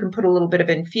drink. You can put a little bit of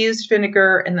infused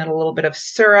vinegar and then a little bit of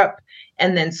syrup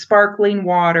and then sparkling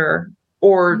water,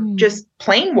 or just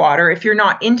plain water if you're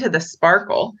not into the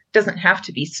sparkle. It doesn't have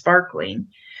to be sparkling.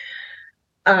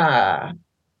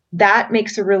 That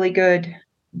makes a really good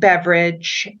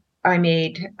beverage. I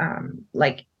made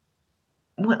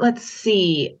let's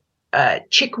see,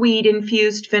 chickweed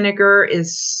infused vinegar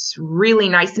is really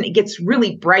nice, and it gets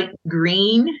really bright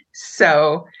green.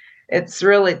 So that's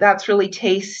really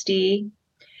tasty.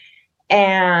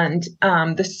 And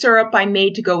the syrup I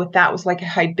made to go with that was like a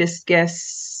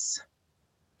hibiscus,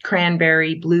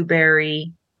 cranberry,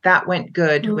 blueberry. That went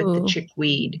good with the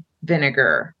chickweed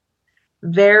vinegar.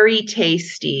 Very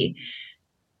tasty.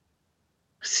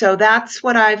 So that's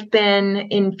what I've been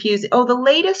infusing. Oh, the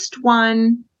latest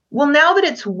one. Well, now that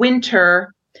it's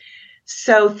winter,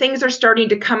 so things are starting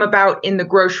to come about in the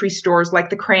grocery stores,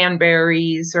 like the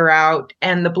cranberries are out,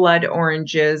 and the blood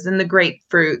oranges and the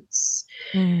grapefruits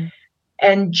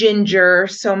and ginger.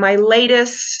 So my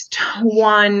latest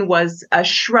one was a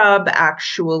shrub,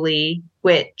 actually,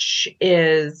 which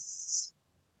is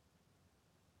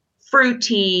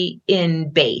fruity in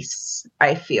base,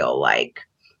 I feel like.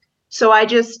 So I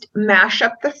just mash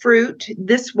up the fruit.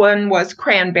 This one was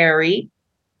cranberry.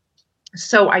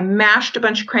 So I mashed a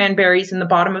bunch of cranberries in the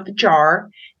bottom of the jar,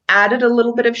 added a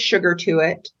little bit of sugar to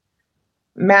it,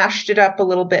 mashed it up a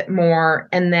little bit more,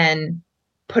 and then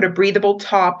put a breathable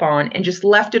top on and just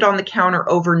left it on the counter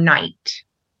overnight.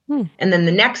 And then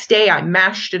the next day I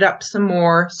mashed it up some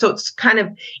more. So it's kind of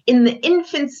in the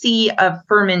infancy of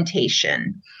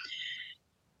fermentation.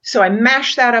 So I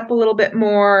mashed that up a little bit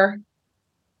more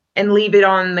and leave it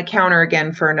on the counter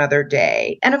again for another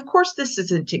day. And of course, this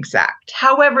isn't exact.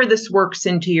 However this works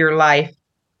into your life,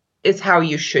 is how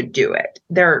you should do it.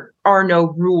 There are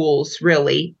no rules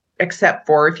really, except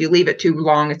for if you leave it too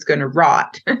long, it's going to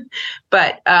rot.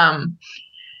 But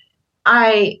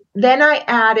I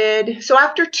added, so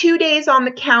after 2 days on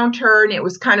the counter, and it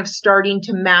was kind of starting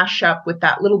to mash up with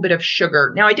that little bit of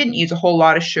sugar. Now I didn't use a whole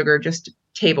lot of sugar, just a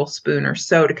tablespoon or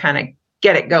so to kind of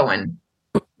get it going.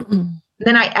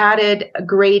 Then I added a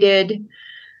grated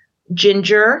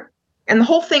ginger, and the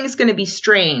whole thing is going to be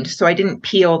strained. So I didn't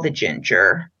peel the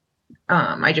ginger.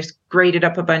 I just grated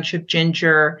up a bunch of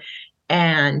ginger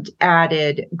and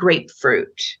added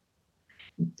grapefruit.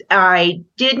 I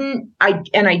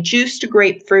juiced a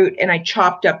grapefruit and I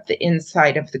chopped up the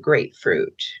inside of the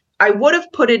grapefruit. I would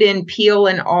have put it in peel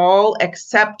and all,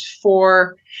 except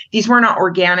for these were not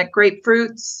organic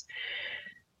grapefruits.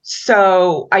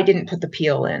 So I didn't put the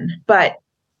peel in, but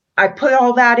I put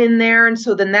all that in there. And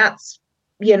so then that's,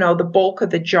 the bulk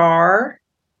of the jar.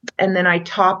 And then I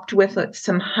topped with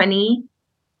some honey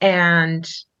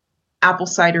and apple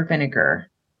cider vinegar.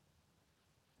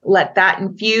 Let that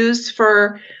infuse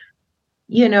for,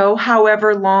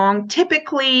 however long.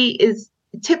 Typical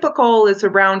is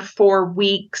around 4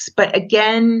 weeks. But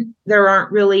again, there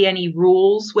aren't really any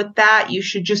rules with that. You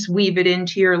should just weave it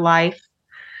into your life.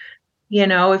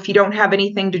 If you don't have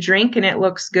anything to drink and it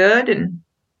looks good, and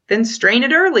then strain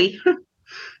it early.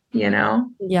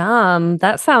 Yum.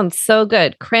 That sounds so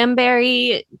good.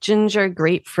 Cranberry, ginger,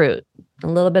 grapefruit, a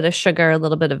little bit of sugar, a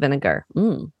little bit of vinegar.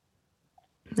 I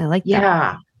like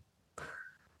that.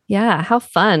 Yeah. How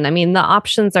fun. I mean, the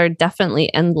options are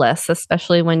definitely endless,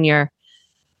 especially when you're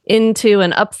into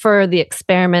and up for the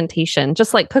experimentation,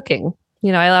 just like cooking.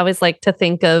 I always like to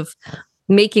think of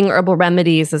making herbal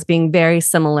remedies as being very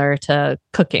similar to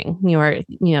cooking, or,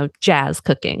 jazz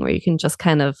cooking, where you can just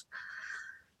kind of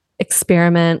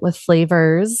experiment with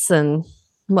flavors and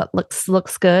what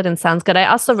looks good and sounds good. I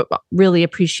also really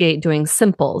appreciate doing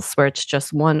simples where it's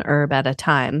just one herb at a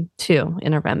time too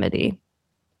in a remedy.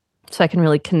 So I can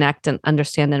really connect and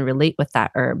understand and relate with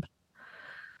that herb.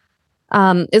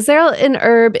 Is there an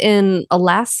herb in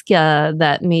Alaska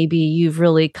that maybe you've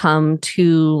really come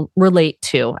to relate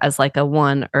to as like a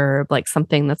one herb, like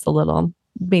something that's a little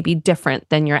maybe different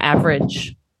than your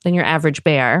average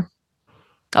bear?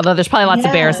 Although there's probably lots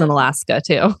of bears in Alaska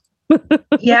too.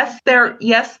 Yes,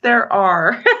 there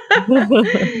are.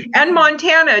 And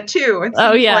Montana too. It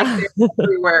seems like they're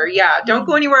everywhere. Yeah. Don't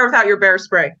go anywhere without your bear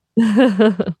spray.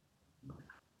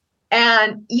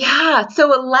 And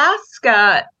so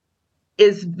Alaska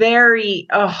is very,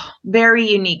 very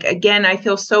unique. Again, I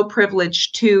feel so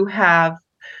privileged to have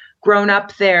grown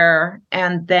up there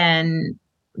and then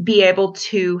be able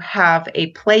to have a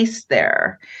place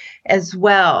there as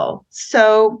well.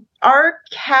 So our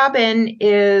cabin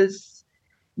is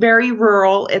very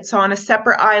rural. It's on a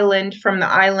separate island from the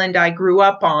island I grew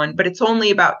up on, but it's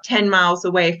only about 10 miles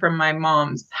away from my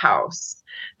mom's house.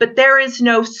 But there is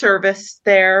no service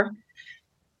there.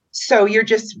 So you're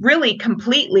just really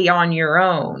completely on your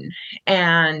own.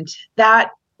 And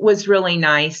that was really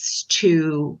nice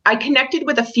I connected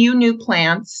with a few new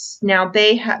plants. Now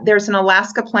there's an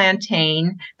Alaska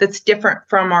plantain that's different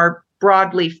from our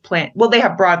broadleaf plant. Well, they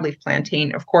have broadleaf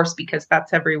plantain, of course, because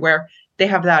that's everywhere. They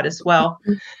have that as well.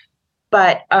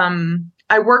 But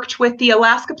I worked with the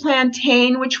Alaska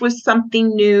plantain, which was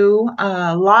something new.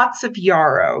 Lots of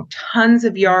yarrow, tons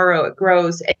of yarrow. It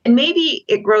grows, and maybe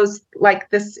it grows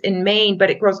like this in Maine, but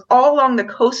it grows all along the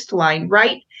coastline,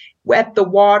 right at the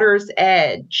water's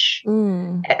edge,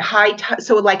 at high tide.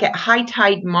 So like at high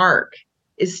tide mark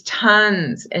is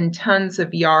tons and tons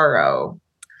of yarrow.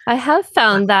 I have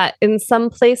found that in some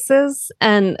places,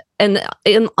 and in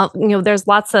there's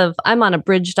lots of. I'm on a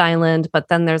bridged island, but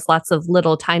then there's lots of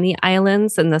little tiny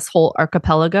islands in this whole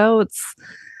archipelago.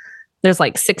 There's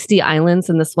like 60 islands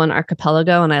in this one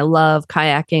archipelago, and I love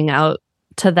kayaking out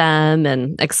to them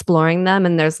and exploring them.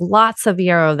 And there's lots of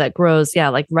yarrow that grows,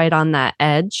 like right on that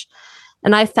edge.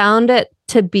 And I found it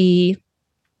to be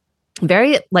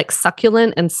very like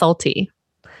succulent and salty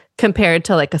compared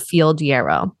to like a field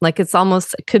yarrow. Like it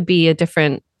could be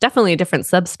definitely a different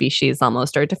subspecies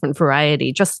almost, or a different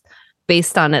variety, just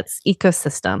based on its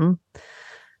ecosystem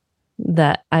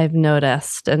that I've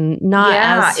noticed, and not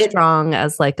as strong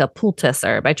as like a poultice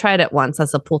herb. I tried it once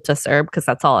as a poultice herb because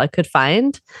that's all I could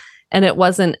find. And it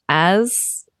wasn't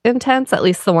as intense, at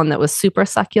least the one that was super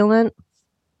succulent.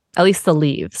 At least the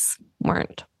leaves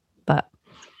weren't. But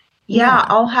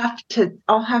I'll have to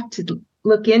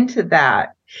look into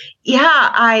that.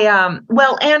 Yeah,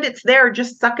 well, and it's there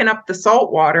just sucking up the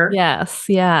salt water. Yes,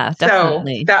 yeah, So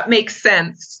definitely. that makes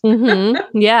sense.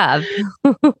 Yeah.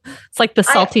 It's like the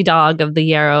salty dog of the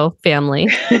yarrow family.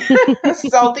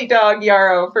 Salty dog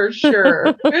yarrow for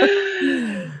sure.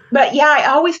 But yeah, I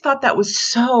always thought that was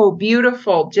so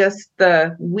beautiful, just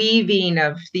the weaving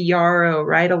of the yarrow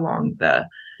right along the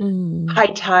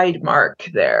high tide mark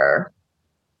there.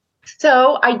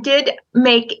 So I did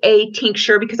make a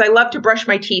tincture because I love to brush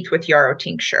my teeth with yarrow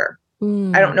tincture.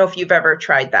 I don't know if you've ever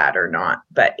tried that or not,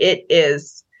 but it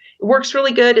works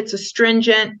really good. It's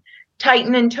astringent,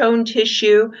 tighten and tone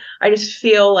tissue. I just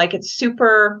feel like it's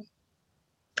super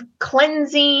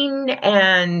cleansing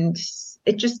and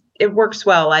it works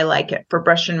well. I like it for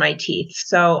brushing my teeth.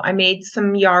 So I made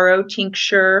some yarrow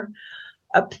tincture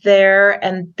up there,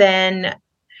 and then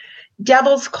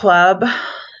Devil's Club.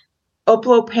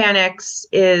 Oplopanix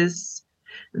is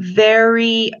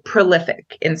very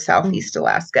prolific in Southeast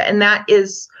Alaska. And that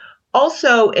is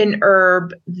also an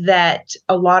herb that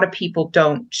a lot of people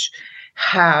don't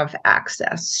have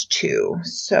access to.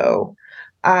 So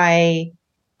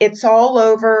it's all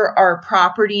over our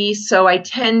property. So I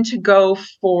tend to go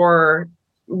for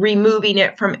removing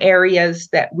it from areas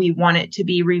that we want it to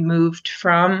be removed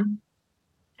from.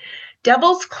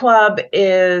 Devil's Club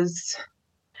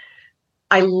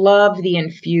I love the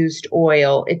infused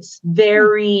oil. It's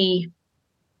very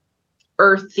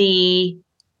earthy.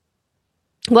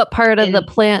 What part of the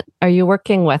plant are you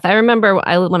working with? I remember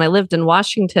when I lived in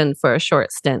Washington for a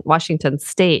short stint, Washington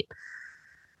State.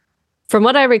 From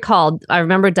what I recalled, I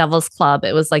remember Devil's Club.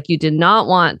 It was like you did not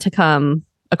want to come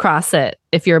across it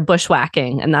if you're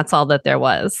bushwhacking, and that's all that there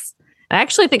was. I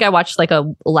actually think I watched like a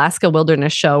Alaska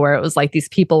wilderness show where it was like these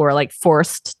people were like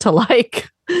forced to like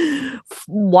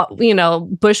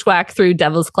bushwhack through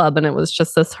Devil's Club, and it was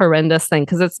just this horrendous thing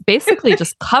because it's basically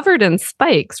just covered in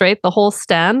spikes, right? The whole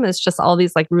stem is just all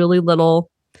these like really little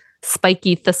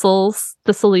spiky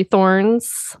thistly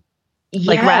thorns,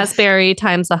 like raspberry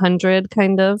times 100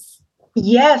 kind of.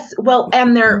 Yes. Well,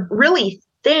 and they're really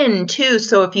thin too.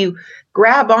 So if you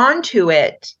grab onto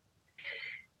it,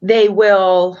 they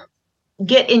will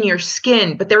get in your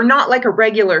skin, but they're not like a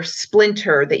regular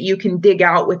splinter that you can dig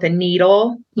out with a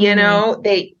needle.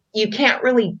 You can't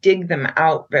really dig them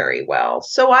out very well.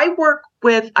 So I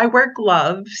wear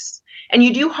gloves, and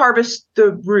you do harvest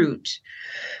the root.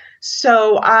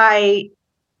 So I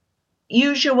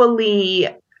usually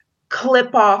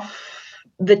clip off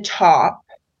the top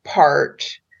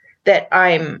part that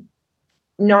I'm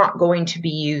not going to be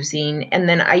using. And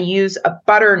then I use a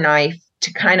butter knife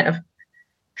to kind of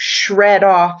shred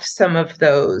off some of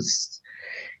those,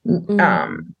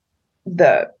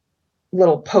 the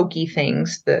little pokey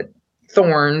things, the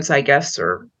thorns, I guess,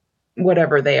 or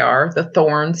whatever they are, the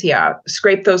thorns. Yeah.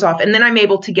 Scrape those off. And then I'm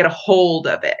able to get a hold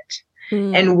of it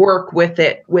and work with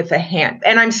it with a hand.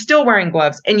 And I'm still wearing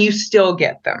gloves, and you still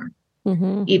get them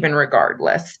even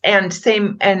regardless. And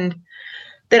then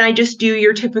I just do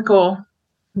your typical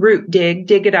root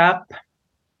dig it up.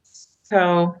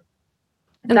 So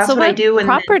that's what I do. And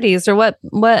properties or what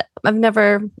I've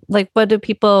never, like, what do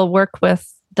people work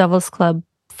with Devil's Club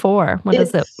for? What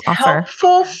does it offer? It's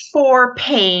helpful for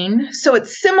pain. So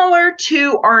it's similar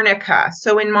to arnica.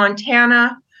 So in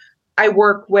Montana, I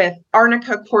work with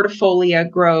Arnica cordifolia,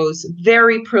 grows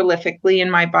very prolifically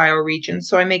in my bioregion.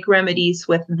 So I make remedies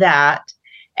with that.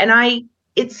 And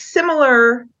it's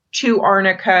similar to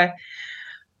arnica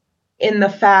in the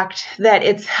fact that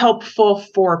it's helpful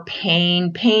for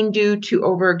pain due to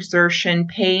overexertion,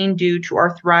 pain due to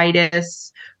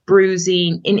arthritis,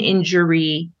 bruising, and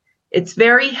injury. It's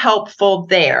very helpful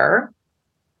there.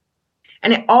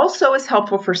 And it also is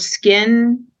helpful for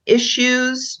skin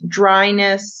issues,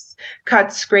 dryness,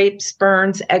 cuts, scrapes,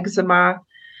 burns, eczema.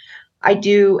 I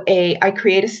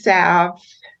create a salve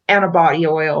and a body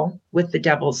oil with the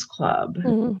Devil's Club.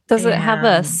 Does it have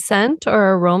a scent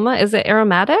or aroma? Is it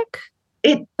aromatic?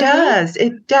 It does.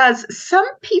 It does. Some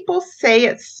people say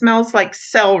it smells like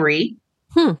celery,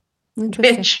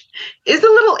 which is a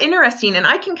little interesting. And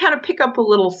I can kind of pick up a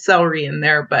little celery in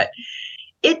there, but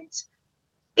it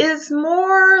is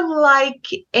more like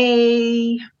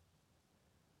I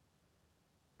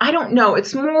don't know.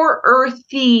 It's more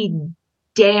earthy,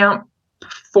 damp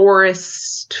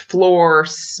forest floor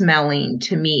smelling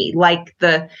to me, like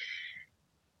the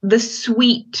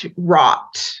sweet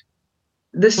rot,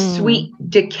 the sweet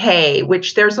decay,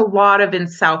 which there's a lot of in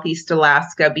Southeast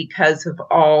Alaska because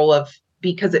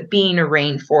it being a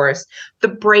rainforest. The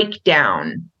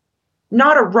breakdown,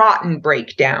 not a rotten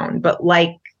breakdown, but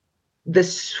like the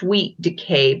sweet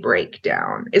decay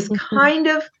breakdown is kind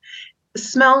of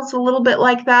smells a little bit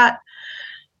like that.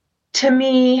 To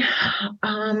me,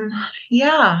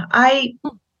 yeah, I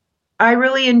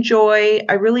really enjoy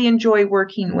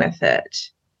working with it.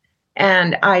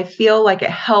 And I feel like it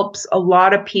helps a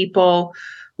lot of people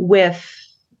with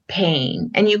pain.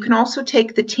 And you can also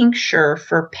take the tincture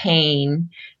for pain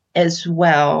as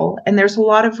well. And there's a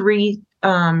lot of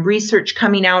research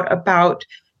coming out about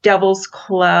Devil's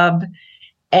Club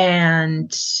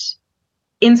and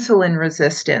insulin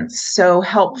resistance. So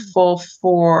helpful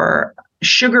for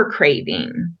sugar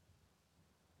craving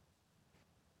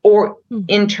or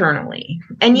internally.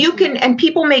 And and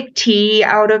people make tea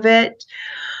out of it.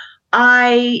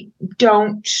 I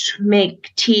don't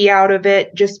make tea out of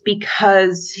it just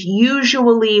because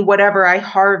usually whatever I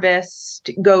harvest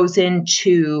goes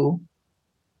into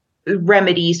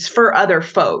remedies for other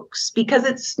folks, because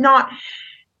it's not,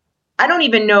 I don't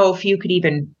even know if you could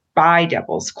even buy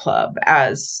Devil's Club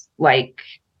as like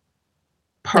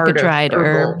part like a dried of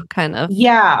herb kind of.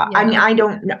 Yeah. I mean, I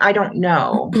don't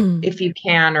know if you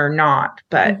can or not,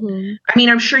 but I mean,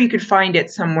 I'm sure you could find it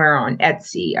somewhere on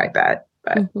Etsy, I bet.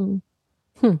 But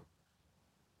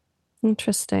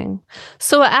Interesting.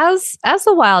 So as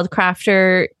a wild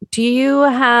crafter, do you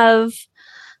have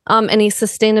any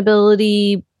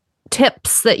sustainability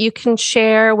tips that you can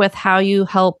share with how you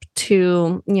help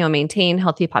to, maintain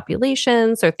healthy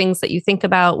populations, or things that you think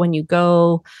about when you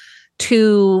go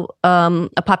to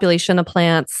a population of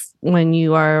plants when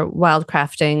you are wild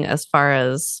crafting, as far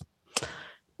as,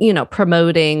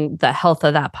 promoting the health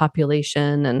of that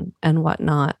population and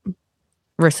whatnot,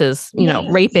 versus,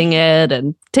 raping it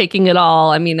and taking it all?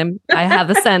 I mean, I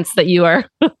have a sense that you are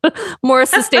more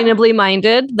sustainably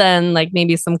minded than like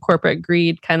maybe some corporate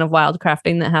greed kind of wild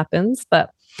crafting that happens. But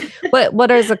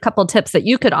what are a couple tips that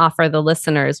you could offer the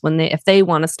listeners if they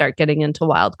want to start getting into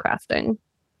wild crafting?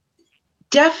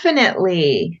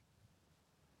 Definitely.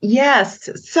 Yes.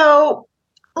 So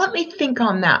let me think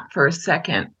on that for a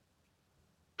second.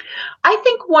 I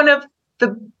think one of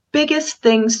the biggest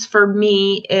things for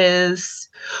me is,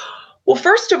 well,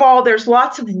 first of all, there's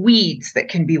lots of weeds that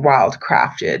can be wild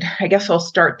crafted. I guess I'll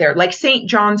start there. Like St.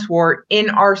 John's wort in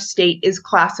our state is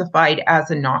classified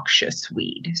as a noxious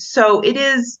weed. So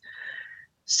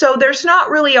there's not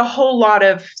really a whole lot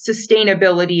of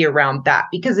sustainability around that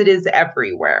because it is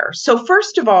everywhere. So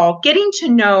first of all, getting to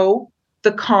know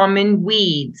the common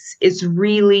weeds is a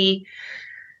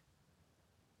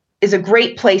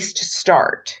great place to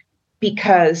start,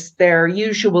 because they're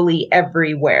usually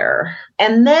everywhere.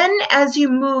 And then as you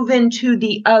move into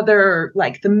the other,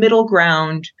 like the middle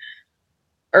ground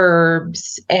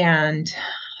herbs and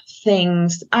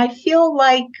things, I feel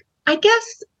like, I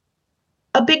guess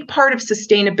a big part of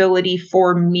sustainability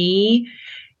for me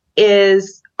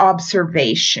is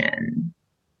observation.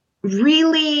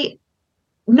 Really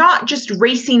not just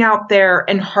racing out there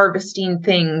and harvesting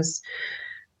things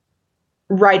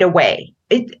right away.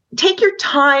 Take your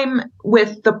time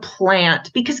with the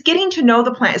plant, because getting to know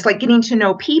the plant is like getting to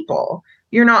know people.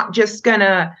 You're not just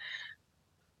gonna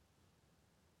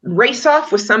race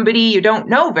off with somebody you don't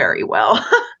know very well,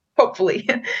 hopefully.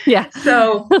 Yeah.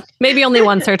 So maybe only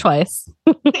once or twice.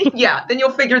 Yeah, then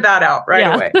you'll figure that out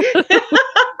right away.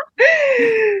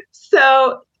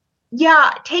 So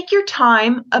yeah, take your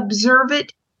time, observe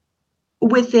it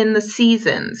within the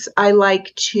seasons. I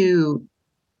like to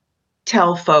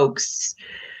tell folks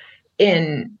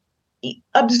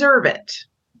observe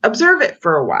it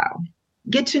for a while,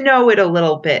 get to know it a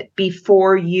little bit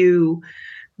before you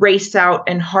race out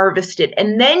and harvest it.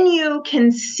 And then you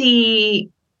can see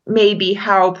maybe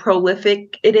how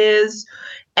prolific it is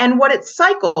and what its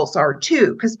cycles are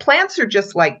too, because plants are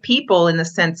just like people in the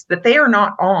sense that they are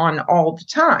not on all the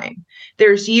time.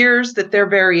 There's years that they're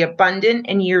very abundant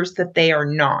and years that they are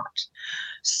not.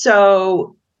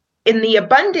 So in the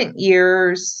abundant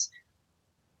years,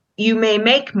 you may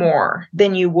make more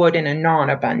than you would in a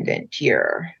non-abundant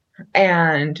year.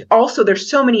 And also there's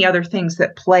so many other things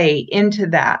that play into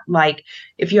that. Like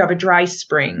if you have a dry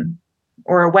spring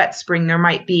or a wet spring, there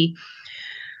might be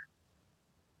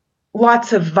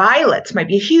lots of violets, might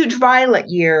be a huge violet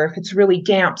year if it's really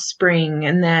damp spring.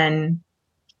 And then,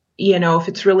 if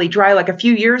it's really dry, like a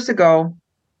few years ago,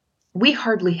 we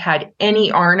hardly had any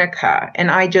arnica,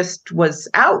 and I just was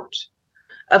out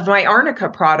of my arnica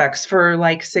products for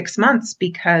like 6 months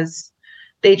because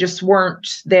they just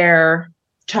weren't there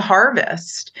to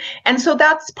harvest. And so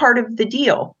that's part of the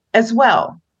deal as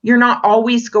well. You're not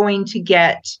always going to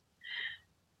get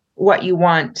what you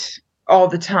want all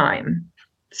the time.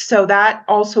 So that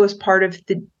also is part of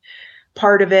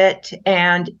it.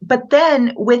 But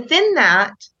then within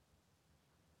that,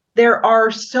 there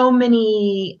are so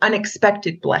many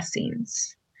unexpected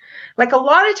blessings. Like a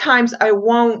lot of times I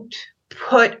won't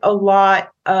put a lot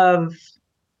of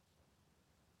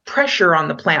pressure on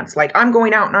the plants. Like I'm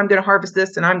going out and I'm going to harvest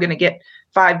this and I'm going to get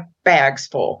 5 bags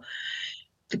full,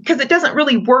 because it doesn't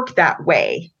really work that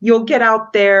way. You'll get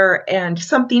out there and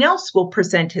something else will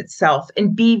present itself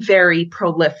and be very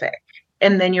prolific.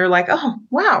 And then you're like, oh,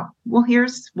 wow, well,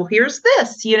 here's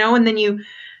this, and then you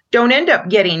don't end up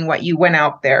getting what you went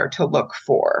out there to look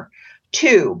for.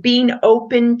 2, being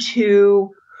open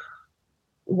to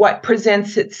what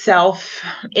presents itself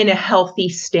in a healthy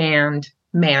stand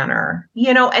manner,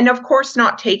 and of course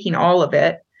not taking all of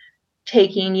it,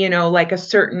 taking, like a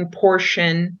certain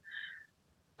portion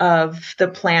of the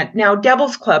plant. Now,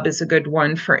 Devil's Club is a good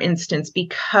one, for instance,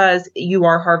 because you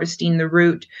are harvesting the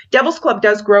root. Devil's Club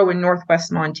does grow in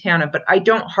Northwest Montana, but I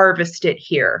don't harvest it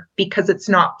here because it's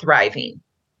not thriving.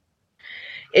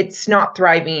 It's not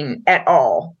thriving at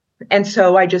all. And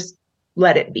so I just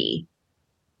let it be.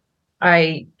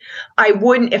 I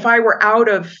wouldn't, if I were out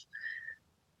of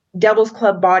Devil's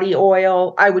Club body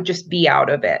oil, I would just be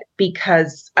out of it,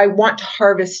 because I want to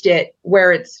harvest it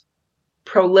where it's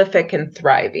prolific and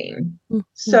thriving. Mm-hmm.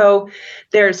 So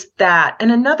there's that.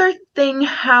 And another thing,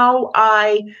 how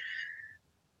I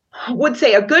would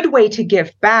say a good way to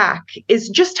give back is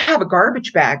just to have a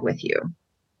garbage bag with you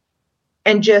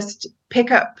and just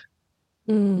pick up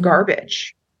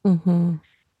garbage. Mm-hmm.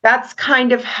 That's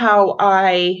kind of how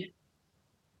I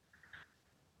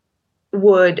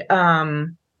would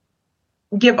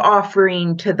give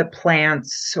offering to the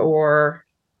plants, or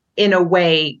in a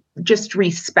way just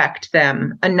respect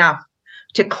them enough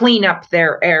to clean up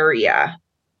their area.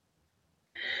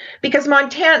 Because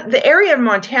Montana, the area of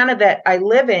Montana that I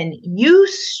live in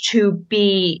used to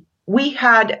be, we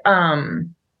had a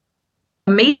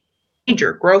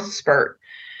major growth spurt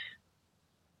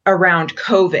around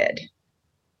COVID.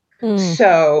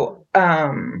 So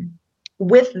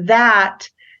with that,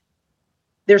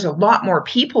 there's a lot more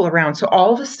people around. So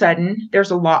all of a sudden,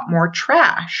 there's a lot more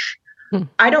trash.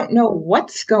 I don't know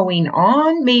what's going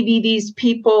on. Maybe these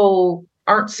people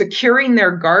aren't securing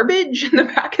their garbage in the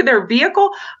back of their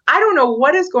vehicle. I don't know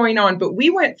what is going on, but we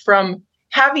went from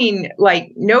having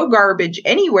like no garbage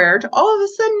anywhere to all of a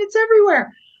sudden it's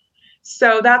everywhere.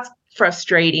 So that's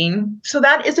frustrating. So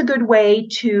that is a good way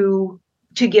to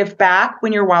give back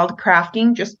when you're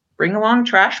wildcrafting. Just bring along a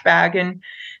trash bag and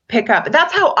pick up.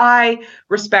 That's how I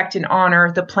respect and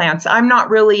honor the plants. I'm not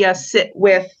really a sit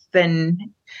with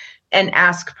and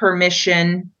ask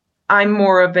permission. I'm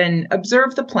more of an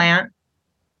observe the plant,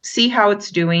 see how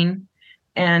it's doing,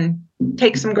 and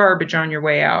take some garbage on your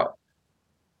way out.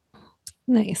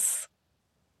 Nice.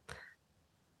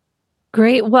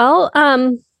 Great. Well,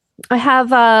 I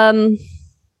have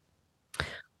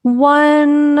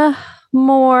one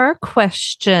more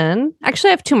question. Actually,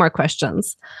 I have 2 more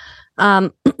questions.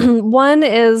 One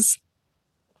is,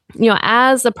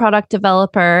 as a product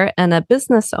developer and a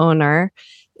business owner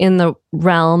in the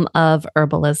realm of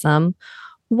herbalism,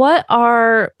 what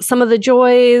are some of the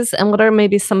joys and what are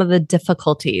maybe some of the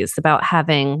difficulties about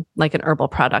having like an herbal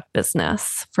product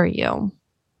business for you?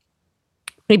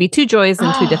 Maybe 2 joys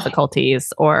and 2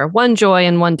 difficulties, or 1 joy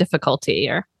and 1 difficulty,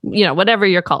 or, whatever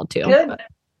you're called to.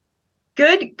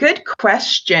 Good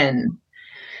question.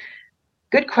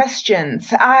 Good questions.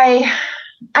 I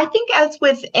think, as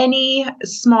with any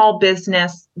small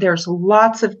business, there's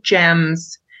lots of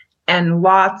gems and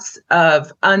lots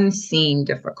of unseen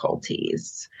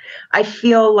difficulties. I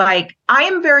feel like I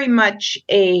am very much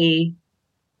a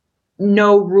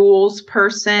no rules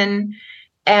person,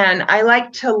 and I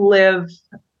like to live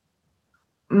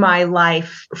my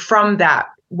life from that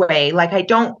way. Like, I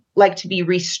don't like to be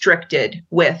restricted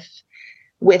with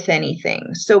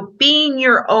anything. So being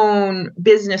your own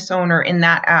business owner in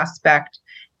that aspect,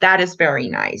 that is very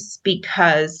nice,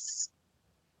 because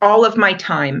all of my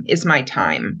time is my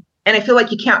time. And I feel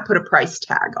like you can't put a price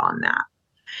tag on that.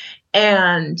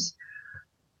 And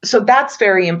so that's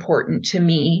very important to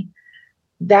me,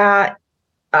 that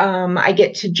I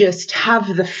get to just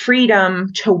have the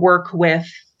freedom to work with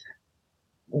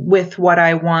what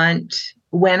I want,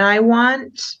 when I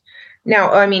want.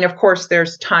 Now, I mean, of course,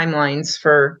 there's timelines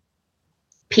for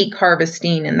peak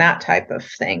harvesting and that type of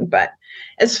thing. But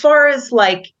as far as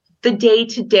like the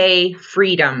day-to-day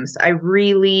freedoms, I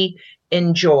really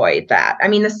enjoy that. I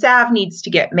mean, the salve needs to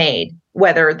get made,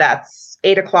 whether that's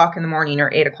 8 o'clock in the morning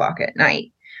or 8 o'clock at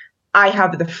night. I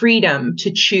have the freedom to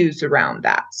choose around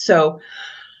that. So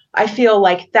I feel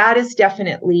like that is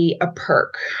definitely a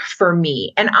perk for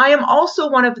me. And I am also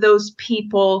one of those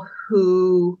people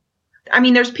who I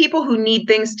mean, there's people who need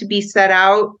things to be set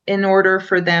out in order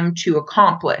for them to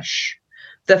accomplish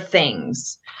the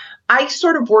things. I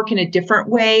sort of work in a different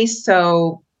way.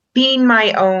 So being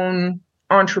my own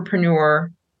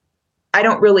entrepreneur, I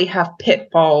don't really have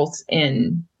pitfalls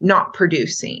in not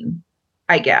producing,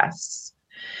 I guess,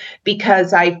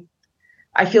 because I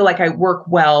feel like I work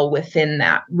well within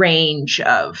that range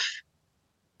of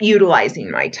utilizing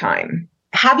my time.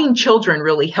 Having children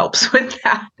really helps with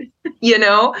that,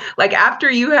 like after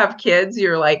you have kids,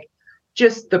 you're like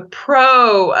just the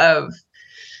pro of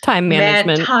time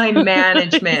management. Time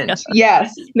management. Yeah.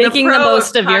 Yes. Making the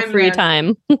most of your free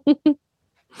time.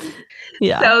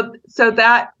 Yeah. So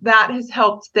that has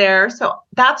helped there. So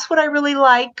that's what I really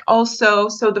like also.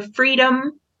 So the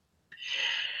freedom.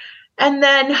 And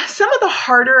then some of the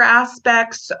harder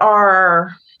aspects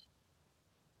are,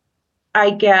 I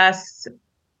guess,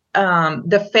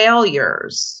 the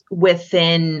failures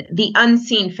within the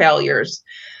unseen failures.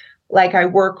 Like I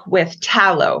work with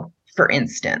tallow, for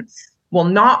instance. Well,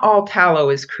 not all tallow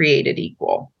is created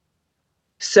equal.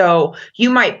 So you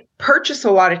might purchase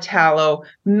a lot of tallow,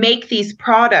 make these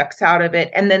products out of it,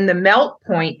 and then the melt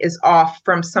point is off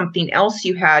from something else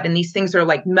you had. And these things are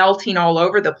like melting all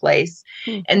over the place.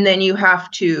 And then you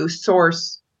have to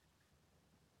source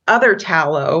other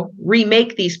tallow,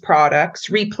 remake these products,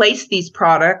 replace these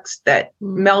products that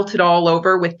melted all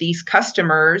over with these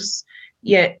customers.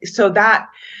 Yeah, so that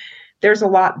there's a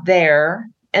lot there.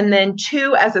 And then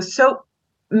two, as a soap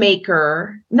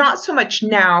maker, not so much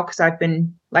now because I've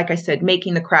been, like I said,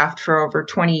 making the craft for over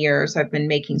 20 years. I've been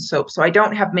making soap, so I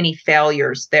don't have many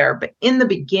failures there. But in the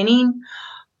beginning,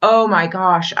 oh my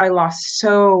gosh, I lost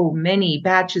so many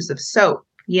batches of soap,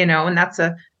 and that's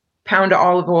a pound of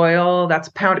olive oil, that's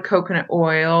a pound of coconut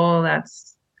oil,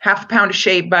 that's half a pound of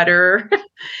shea butter.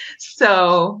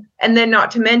 So, and then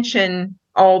not to mention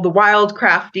all the wild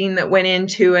crafting that went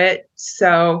into it.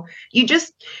 So you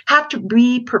just have to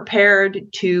be prepared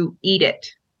to eat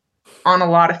it on a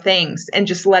lot of things and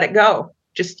just let it go.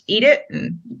 Just eat it.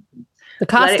 And the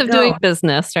cost of doing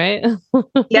business, right?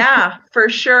 Yeah, for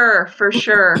sure. For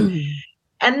sure.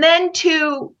 And then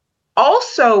to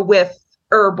also with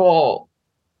herbal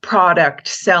product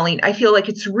selling, I feel like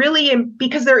it's really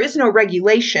because there is no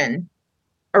regulation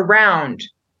around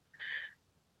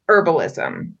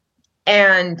herbalism.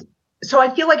 And so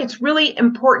I feel like it's really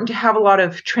important to have a lot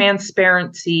of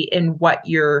transparency in what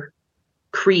you're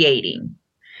creating.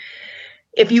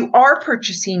 If you are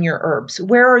purchasing your herbs,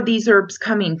 where are these herbs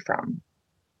coming from?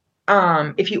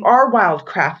 If you are wild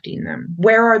crafting them,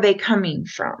 where are they coming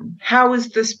from? How is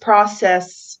this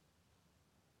process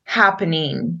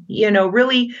happening?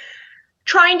 Really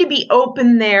trying to be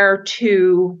open there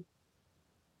to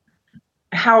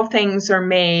how things are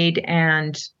made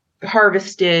and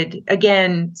harvested.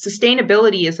 Again,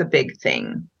 sustainability is a big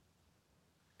thing.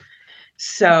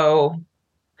 So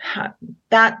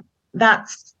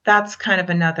that's kind of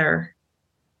another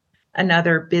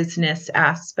business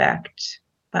aspect.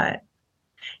 But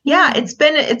yeah, it's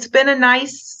been a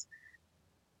nice.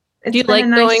 Do you like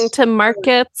going to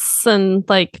markets and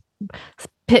like,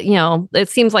 it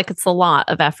seems like it's a lot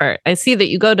of effort. I see that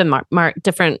you go to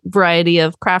different variety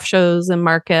of craft shows and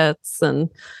markets and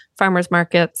farmers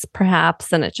markets,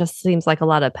 perhaps, and it just seems like a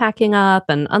lot of packing up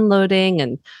and unloading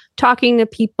and talking to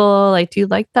people. Like, do you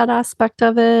like that aspect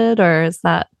of it, or is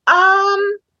that?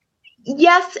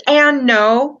 Yes and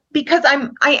no, because I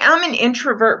am an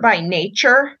introvert by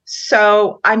nature,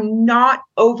 so I'm not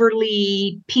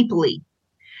overly people-y.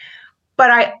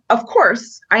 But of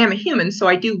course, I am a human, so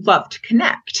I do love to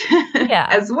connect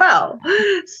as well.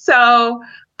 So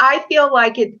I feel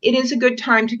like it is a good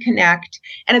time to connect.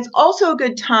 And it's also a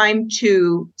good time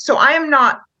so I am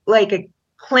not like a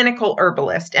clinical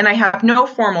herbalist, and I have no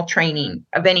formal training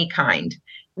of any kind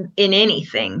in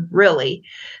anything, really.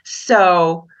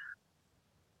 So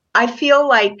I feel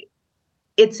like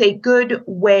it's a good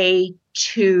way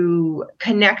to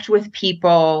connect with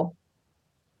people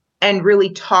and really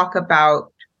talk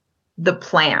about the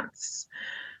plants.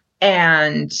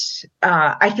 And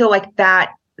I feel like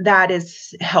that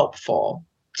is helpful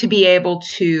to be able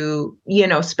to,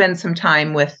 spend some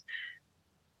time with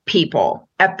people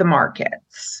at the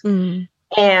markets.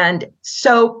 And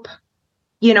soap,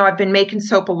 I've been making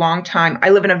soap a long time.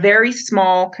 I live in a very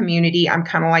small community. I'm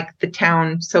kind of like the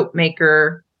town soap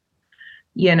maker,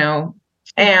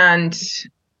 and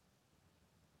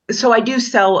so I do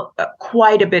sell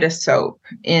quite a bit of soap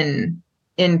in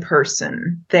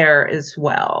person there as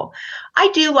well. I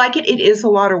do like it. It is a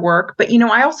lot of work, but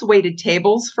I also waited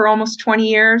tables for almost 20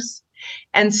 years.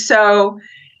 And so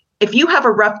if you have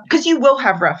because you will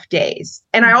have rough days.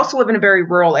 And I also live in a very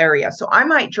rural area. So I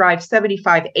might drive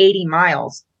 75, 80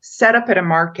 miles, set up at a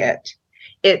market.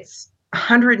 It's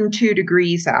 102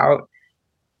 degrees out,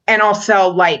 and I'll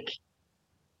sell like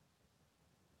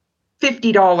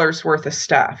 $50 worth of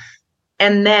stuff.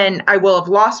 And then I will have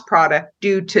lost product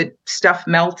due to stuff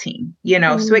melting,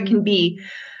 so it can be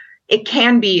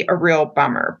a real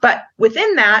bummer. But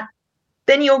within that,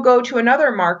 then you'll go to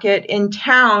another market in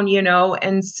town,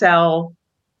 and sell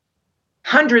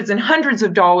hundreds and hundreds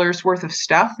of dollars worth of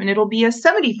stuff, and it'll be a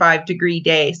 75-degree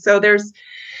day. So there's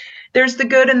the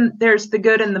good and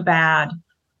the bad.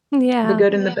 Yeah. The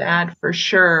good and the bad for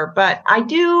sure. But I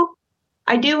do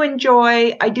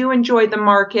enjoy the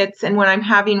markets. And when I'm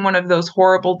having one of those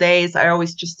horrible days, I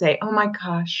always just say, oh my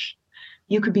gosh,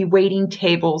 you could be waiting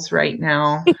tables right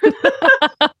now.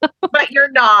 But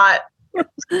you're not.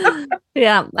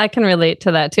 Yeah, I can relate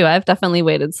to that too. I've definitely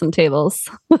waited some tables.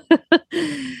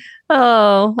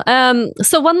 So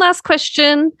one last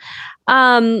question.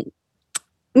 As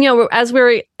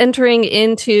we're entering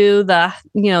into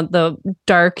the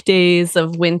dark days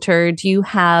of winter, do you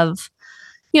have,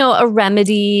 a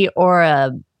remedy or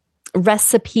a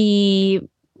recipe,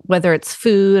 whether it's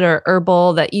food or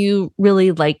herbal, that you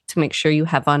really like to make sure you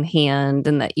have on hand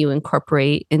and that you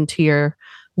incorporate into your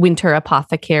winter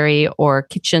apothecary or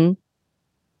kitchen?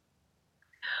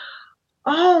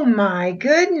 Oh my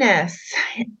goodness.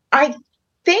 I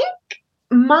think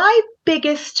my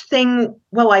biggest thing,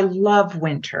 well, I love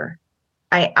winter.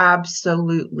 I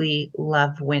absolutely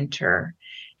love winter.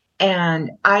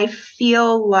 And I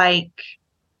feel like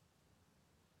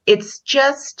it's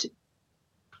just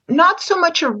not so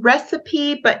much a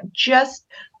recipe, but just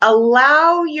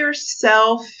allow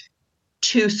yourself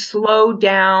to slow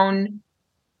down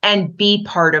and be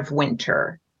part of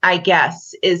winter, I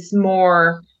guess, is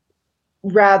more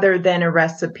rather than a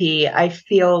recipe. I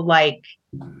feel like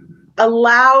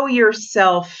allow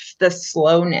yourself the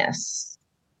slowness,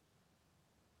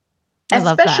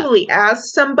 especially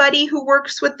as somebody who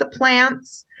works with the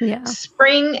plants. Yeah.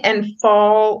 Spring and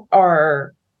fall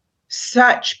are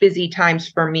such busy times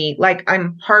for me. Like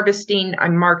I'm harvesting,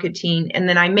 I'm marketing, and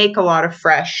then I make a lot of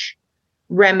fresh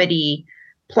remedy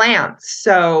plants.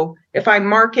 So if I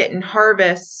market and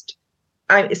harvest,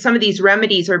 some of these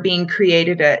remedies are being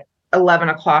created at 11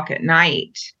 o'clock at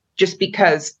night just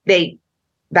because it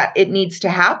needs to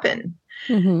happen.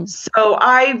 Mm-hmm. So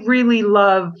I really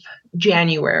love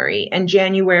January and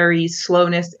January's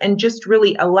slowness and just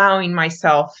really allowing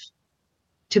myself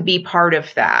to be part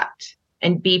of that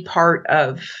and be part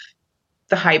of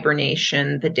the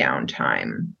hibernation, the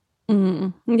downtime.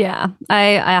 Yeah,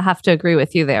 I have to agree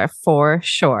with you there for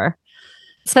sure.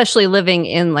 Especially living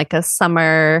in like a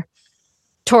summer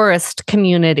tourist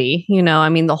community,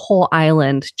 the whole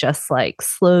island just like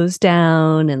slows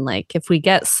down. And like if we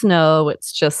get snow,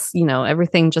 it's just,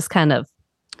 everything just kind of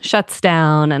shuts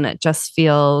down and it just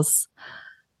feels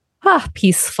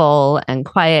peaceful and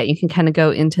quiet. You can kind of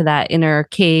go into that inner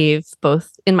cave,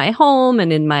 both in my home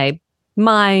and in my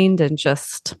mind, and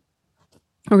just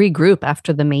regroup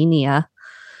after the mania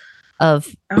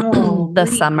of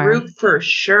the summer. Regroup for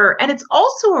sure. And it's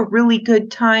also a really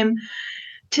good time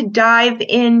to dive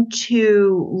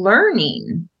into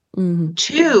learning,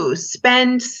 to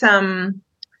spend some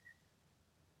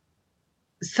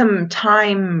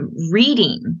time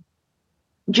reading,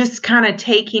 just kind of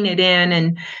taking it in.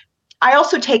 And I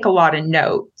also take a lot of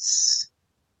notes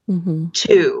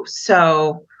too.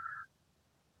 So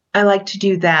I like to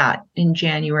do that in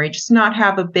January, just not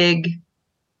have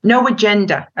no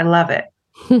agenda. I love it.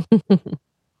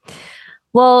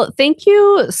 Well, thank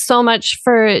you so much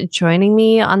for joining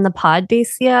me on the pod,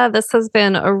 Dacia. This has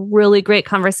been a really great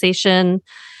conversation,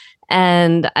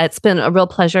 and it's been a real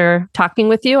pleasure talking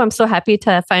with you. I'm so happy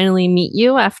to finally meet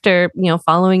you after,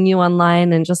 following you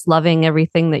online and just loving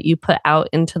everything that you put out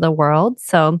into the world.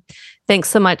 So thanks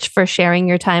so much for sharing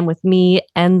your time with me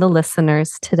and the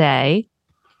listeners today.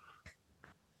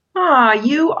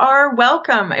 You are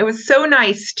welcome. It was so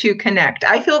nice to connect.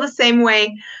 I feel the same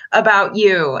way about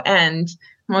you. And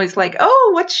I'm always like,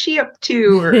 oh, what's she up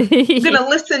to? Or I'm going to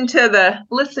listen to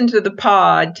the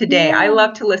pod today. Yeah. I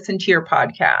love to listen to your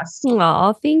podcast.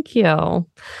 Oh, thank you.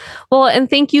 Well, and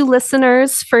thank you,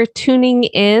 listeners, for tuning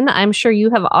in. I'm sure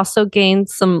you have also gained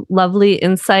some lovely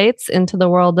insights into the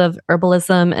world of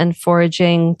herbalism and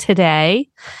foraging today.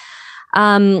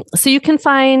 So you can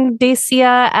find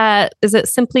Dacia at, is it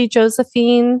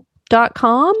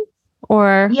simplyjosephine.com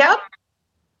or? Yep.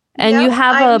 And you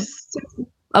have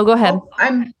go ahead.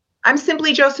 I'm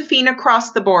Simply Josephine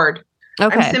across the board.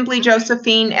 Okay. I'm simply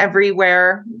Josephine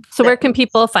everywhere. So where can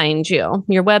people find you?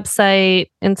 Your website,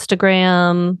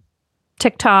 Instagram,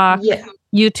 TikTok,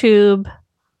 YouTube?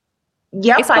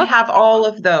 Yep, Facebook? I have all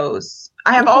of those.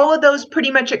 I have all of those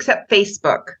pretty much except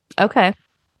Facebook. Okay.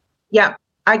 Yeah.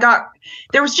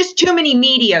 There was just too many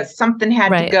medias. Something had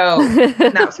to go.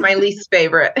 And that was my least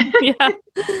favorite. Yeah.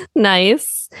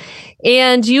 Nice.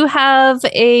 And you have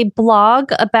a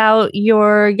blog about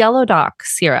your yellow dock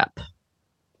syrup,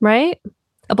 right?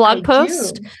 A blog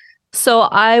post. Do. So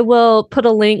I will put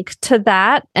a link to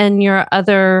that and your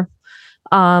other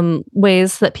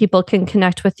ways that people can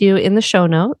connect with you in the show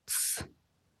notes.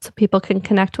 So people can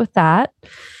connect with that.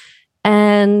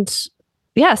 And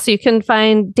so you can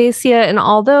find Dacia in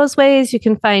all those ways. You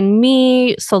can find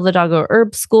me, Solidago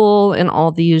Herb School, in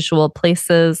all the usual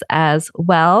places as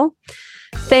well.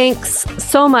 Thanks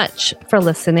so much for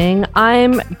listening.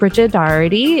 I'm Bridget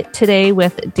Doherty, today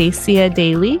with Dacia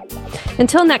Dailey.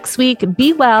 Until next week,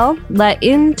 be well, let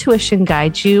intuition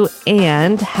guide you,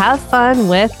 and have fun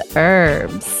with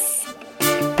herbs.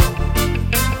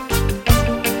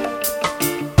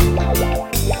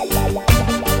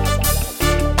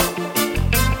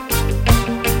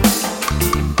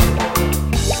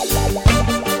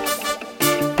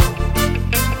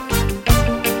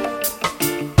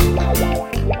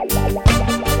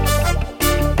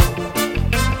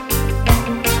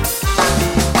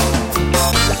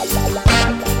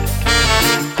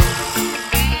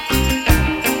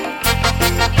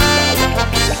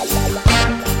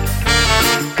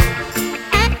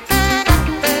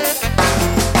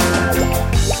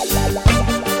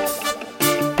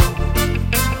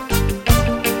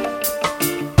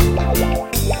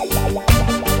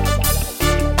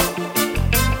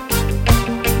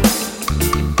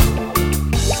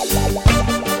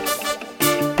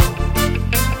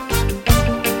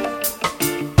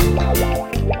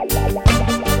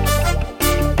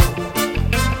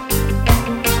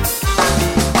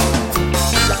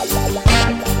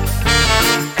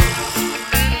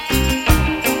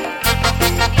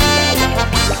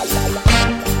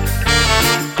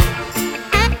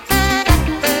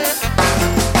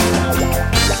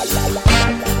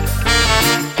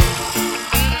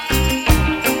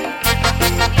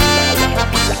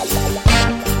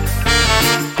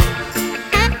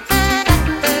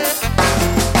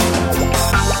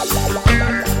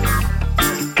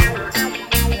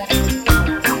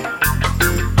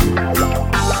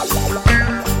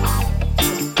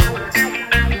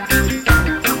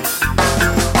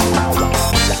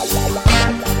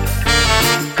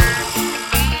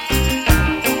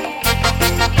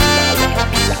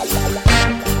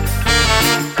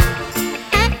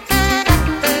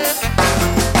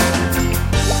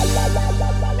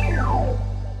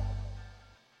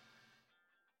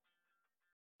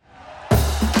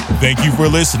 Thank you for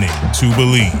listening to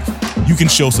Believe. You can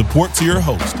show support to your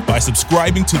host by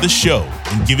subscribing to the show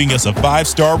and giving us a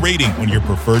 5-star rating on your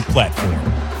preferred platform.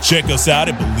 Check us out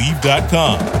at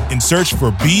Believe.com and search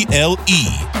for BLEAV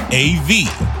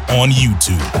on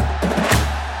YouTube.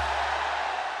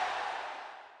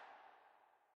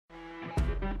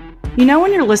 You know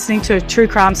when you're listening to a true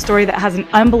crime story that has an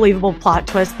unbelievable plot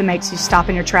twist that makes you stop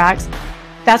in your tracks?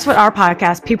 That's what our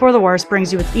podcast, People Are the Worst,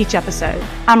 brings you with each episode.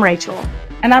 I'm Rachel.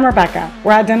 And I'm Rebecca.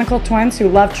 We're identical twins who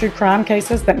love true crime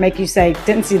cases that make you say,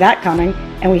 didn't see that coming,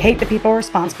 and we hate the people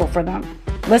responsible for them.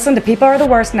 Listen to People Are the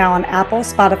Worst now on Apple,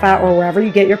 Spotify, or wherever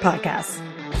you get your podcasts.